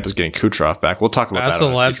 now that Tampa's getting Kucherov back, we'll talk about that.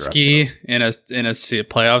 Vasilevsky in a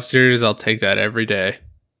playoff series, I'll take that every day.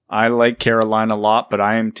 I like Carolina a lot, but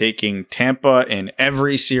I am taking Tampa in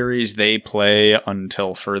every series they play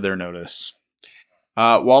until further notice.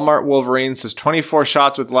 Walmart Wolverine says 24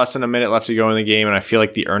 shots with less than a minute left to go in the game, and I feel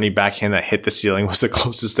like the Ernie backhand that hit the ceiling was the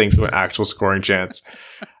closest thing to an actual scoring chance.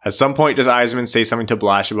 At some point, does Yzerman say something to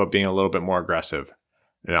Blash about being a little bit more aggressive?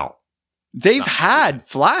 No. They've had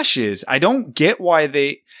flashes. I don't get why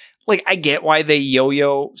I get why they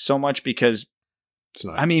yo-yo so much because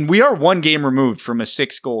we are 1 game removed from a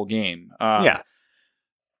 6-goal game. Yeah.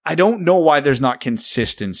 I don't know why there's not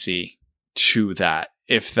consistency to that,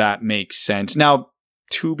 if that makes sense. Now,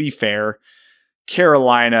 to be fair,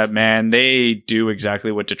 Carolina, man, they do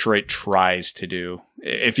exactly what Detroit tries to do.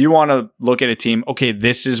 If you want to look at a team, okay,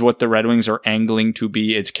 this is what the Red Wings are angling to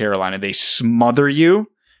be. It's Carolina. They smother you,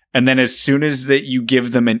 and then as soon as that you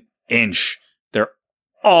give them an inch, they're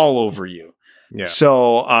all over you. Yeah.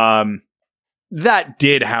 So, that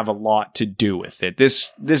did have a lot to do with it.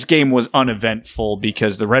 This game was uneventful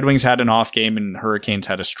because the Red Wings had an off game and the Hurricanes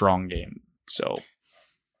had a strong game. So,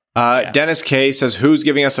 Dennis K says, who's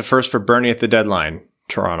giving us a first for Bernie at the deadline?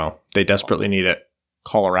 Toronto. They desperately need it.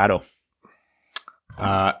 Colorado.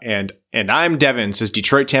 And I'm Devin, says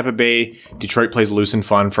Detroit, Tampa Bay. Detroit plays loose and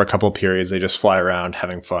fun for a couple of periods. They just fly around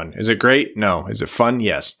having fun. Is it great? No. Is it fun?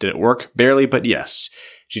 Yes. Did it work? Barely, but yes.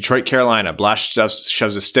 Detroit, Carolina. Blash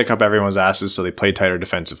shoves a stick up everyone's asses so they play tighter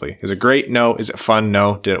defensively. Is it great? No. Is it fun?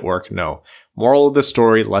 No. Did it work? No. Moral of the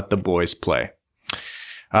story, let the boys play.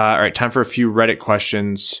 All right, time for a few Reddit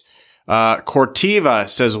questions. Cortiva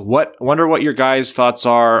says, wonder what your guys' thoughts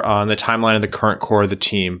are on the timeline of the current core of the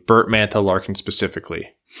team, Bert, Mantha, Larkin specifically.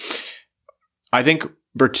 I think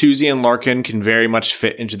Bertuzzi and Larkin can very much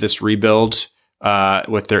fit into this rebuild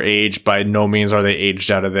with their age. By no means are they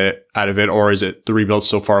aged out of it, or is it the rebuild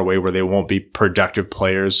so far away where they won't be productive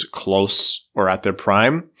players close or at their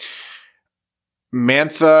prime?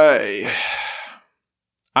 Mantha,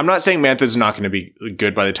 I'm not saying Mantha's not going to be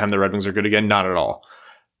good by the time the Red Wings are good again. Not at all.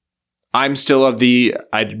 I'm still of the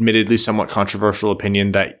admittedly somewhat controversial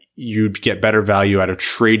opinion that you'd get better value out of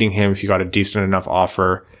trading him if you got a decent enough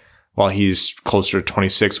offer while he's closer to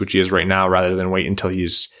 26, which he is right now, rather than wait until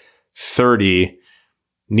he's 30,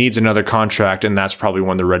 needs another contract, and that's probably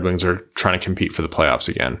when the Red Wings are trying to compete for the playoffs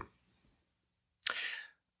again.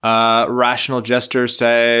 Rational Jester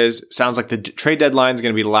says, sounds like the trade deadline is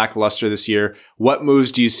going to be lackluster this year. What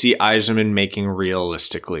moves do you see Yzerman making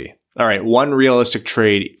realistically? All right, one realistic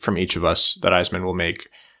trade from each of us that Yzerman will make.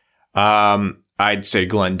 I'd say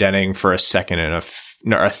Glendening for a second and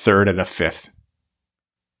a third and a fifth.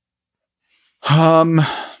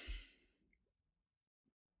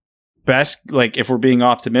 Best, like, if we're being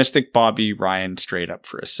optimistic, Bobby Ryan straight up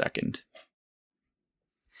for a second.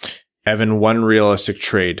 Evan, one realistic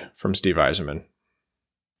trade from Steve Yzerman.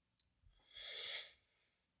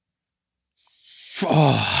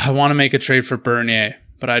 Oh, I want to make a trade for Bernier,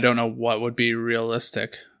 but I don't know what would be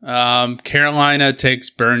realistic. Carolina takes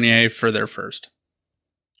Bernier for their first.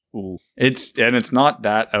 Ooh, it's not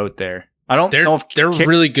that out there. I don't know if they're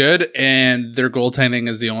really good, and their goaltending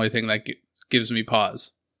is the only thing that gives me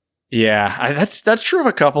pause. Yeah, that's true of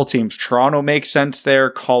a couple teams. Toronto makes sense there.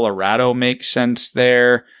 Colorado makes sense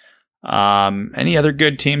there. Any other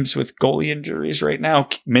good teams with goalie injuries right now?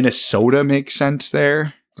 Minnesota makes sense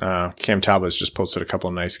there. Cam Talbot's just posted a couple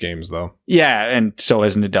of nice games, though. Yeah, and so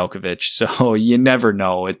has Nedeljkovic. So you never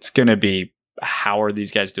know. It's going to be, how are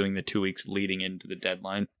these guys doing the 2 weeks leading into the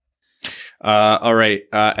deadline? All right,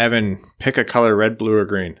 Evan, pick a color, red, blue, or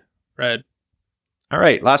green. Red. All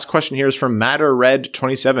right, last question here is from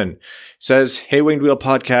MatterRed27. Says, hey, Winged Wheel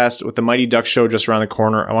Podcast, with the Mighty Duck show just around the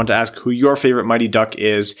corner, I want to ask who your favorite Mighty Duck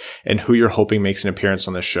is and who you're hoping makes an appearance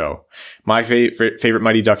on this show. My favorite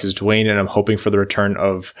Mighty Duck is Dwayne, and I'm hoping for the return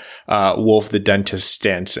of Wolf the Dentist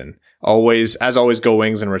Stanson. As always, go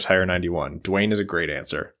Wings and retire 91. Dwayne is a great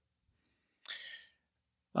answer.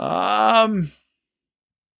 I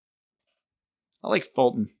like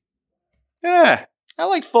Fulton. Yeah, I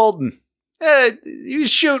like Fulton. He was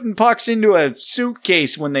shooting pucks into a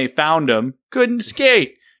suitcase when they found him. Couldn't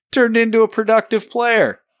skate. Turned into a productive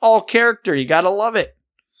player. All character. You gotta love it.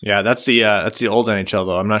 Yeah, that's the old NHL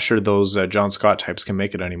though. I'm not sure those John Scott types can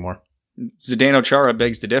make it anymore. Zdeno Chara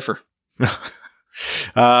begs to differ.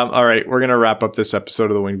 All right, we're gonna wrap up this episode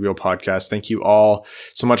of the Winged Wheel Podcast. Thank you all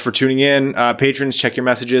so much for tuning in. Patrons, check your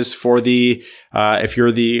messages for the if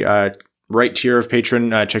you're the right tier of patron,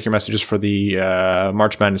 check your messages for the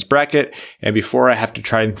March Madness bracket. And before I have to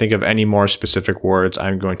try and think of any more specific words,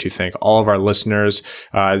 I'm going to thank all of our listeners.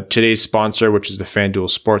 Today's sponsor, which is the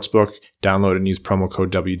FanDuel Sportsbook. Download and use promo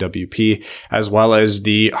code WWP, as well as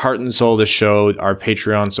the heart and soul of the show. Our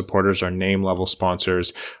Patreon supporters, our name level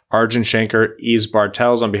sponsors, Arjun Shankar, Yves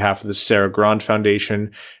Bartels on behalf of the Sarah Grand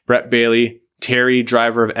Foundation, Brett Bailey, Terry,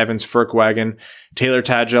 driver of Evans Folkwagen, Taylor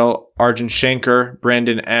Tadgell, Arjun Shankar,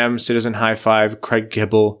 Brandon M, Citizen High Five, Craig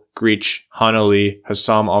Gibble, Greach, Hana Lee,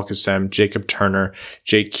 Hassam Al-Qassem, Jacob Turner,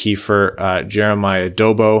 Jake Kiefer, Jeremiah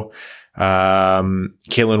Dobo,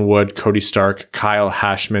 Kalen Wood, Cody Stark, Kyle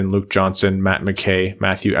Hashman, Luke Johnson, Matt McKay,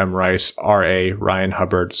 Matthew M. Rice, R.A., Ryan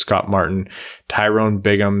Hubbard, Scott Martin, Tyrone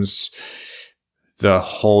Biggums, the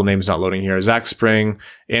whole name's not loading here, Zach Spring,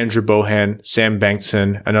 Andrew Bohan, Sam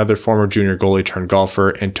Bankson, another former junior goalie turned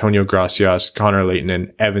golfer, Antonio Gracias, Connor Layton,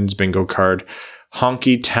 and Evans bingo card,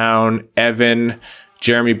 Honky Town, Evan,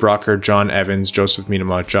 Jeremy Brocker, John Evans, Joseph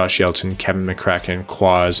Minama, Josh Yelton, Kevin McCracken,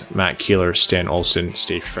 Quaz, Matt Keeler, Stan Olson,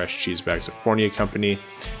 Stay Fresh Cheese Bags of Fournier Company,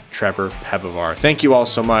 Trevor Pevavar. Thank you all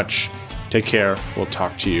so much. Take care. We'll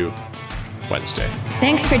talk to you Wednesday.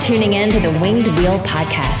 Thanks for tuning in to the Winged Wheel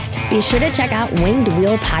Podcast. Be sure to check out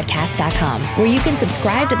wingedwheelpodcast.com, where you can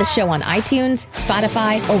subscribe to the show on iTunes,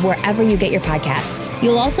 Spotify, or wherever you get your podcasts.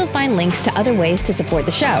 You'll also find links to other ways to support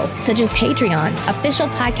the show, such as Patreon, official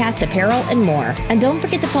podcast apparel, and more. And don't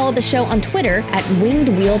forget to follow the show on Twitter at Winged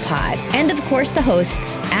Wheel Pod. And of course, the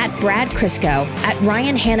hosts at Brad Crisco, at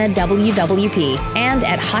Ryan Hanna WWP, and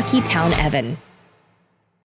at Hockey Town Evan.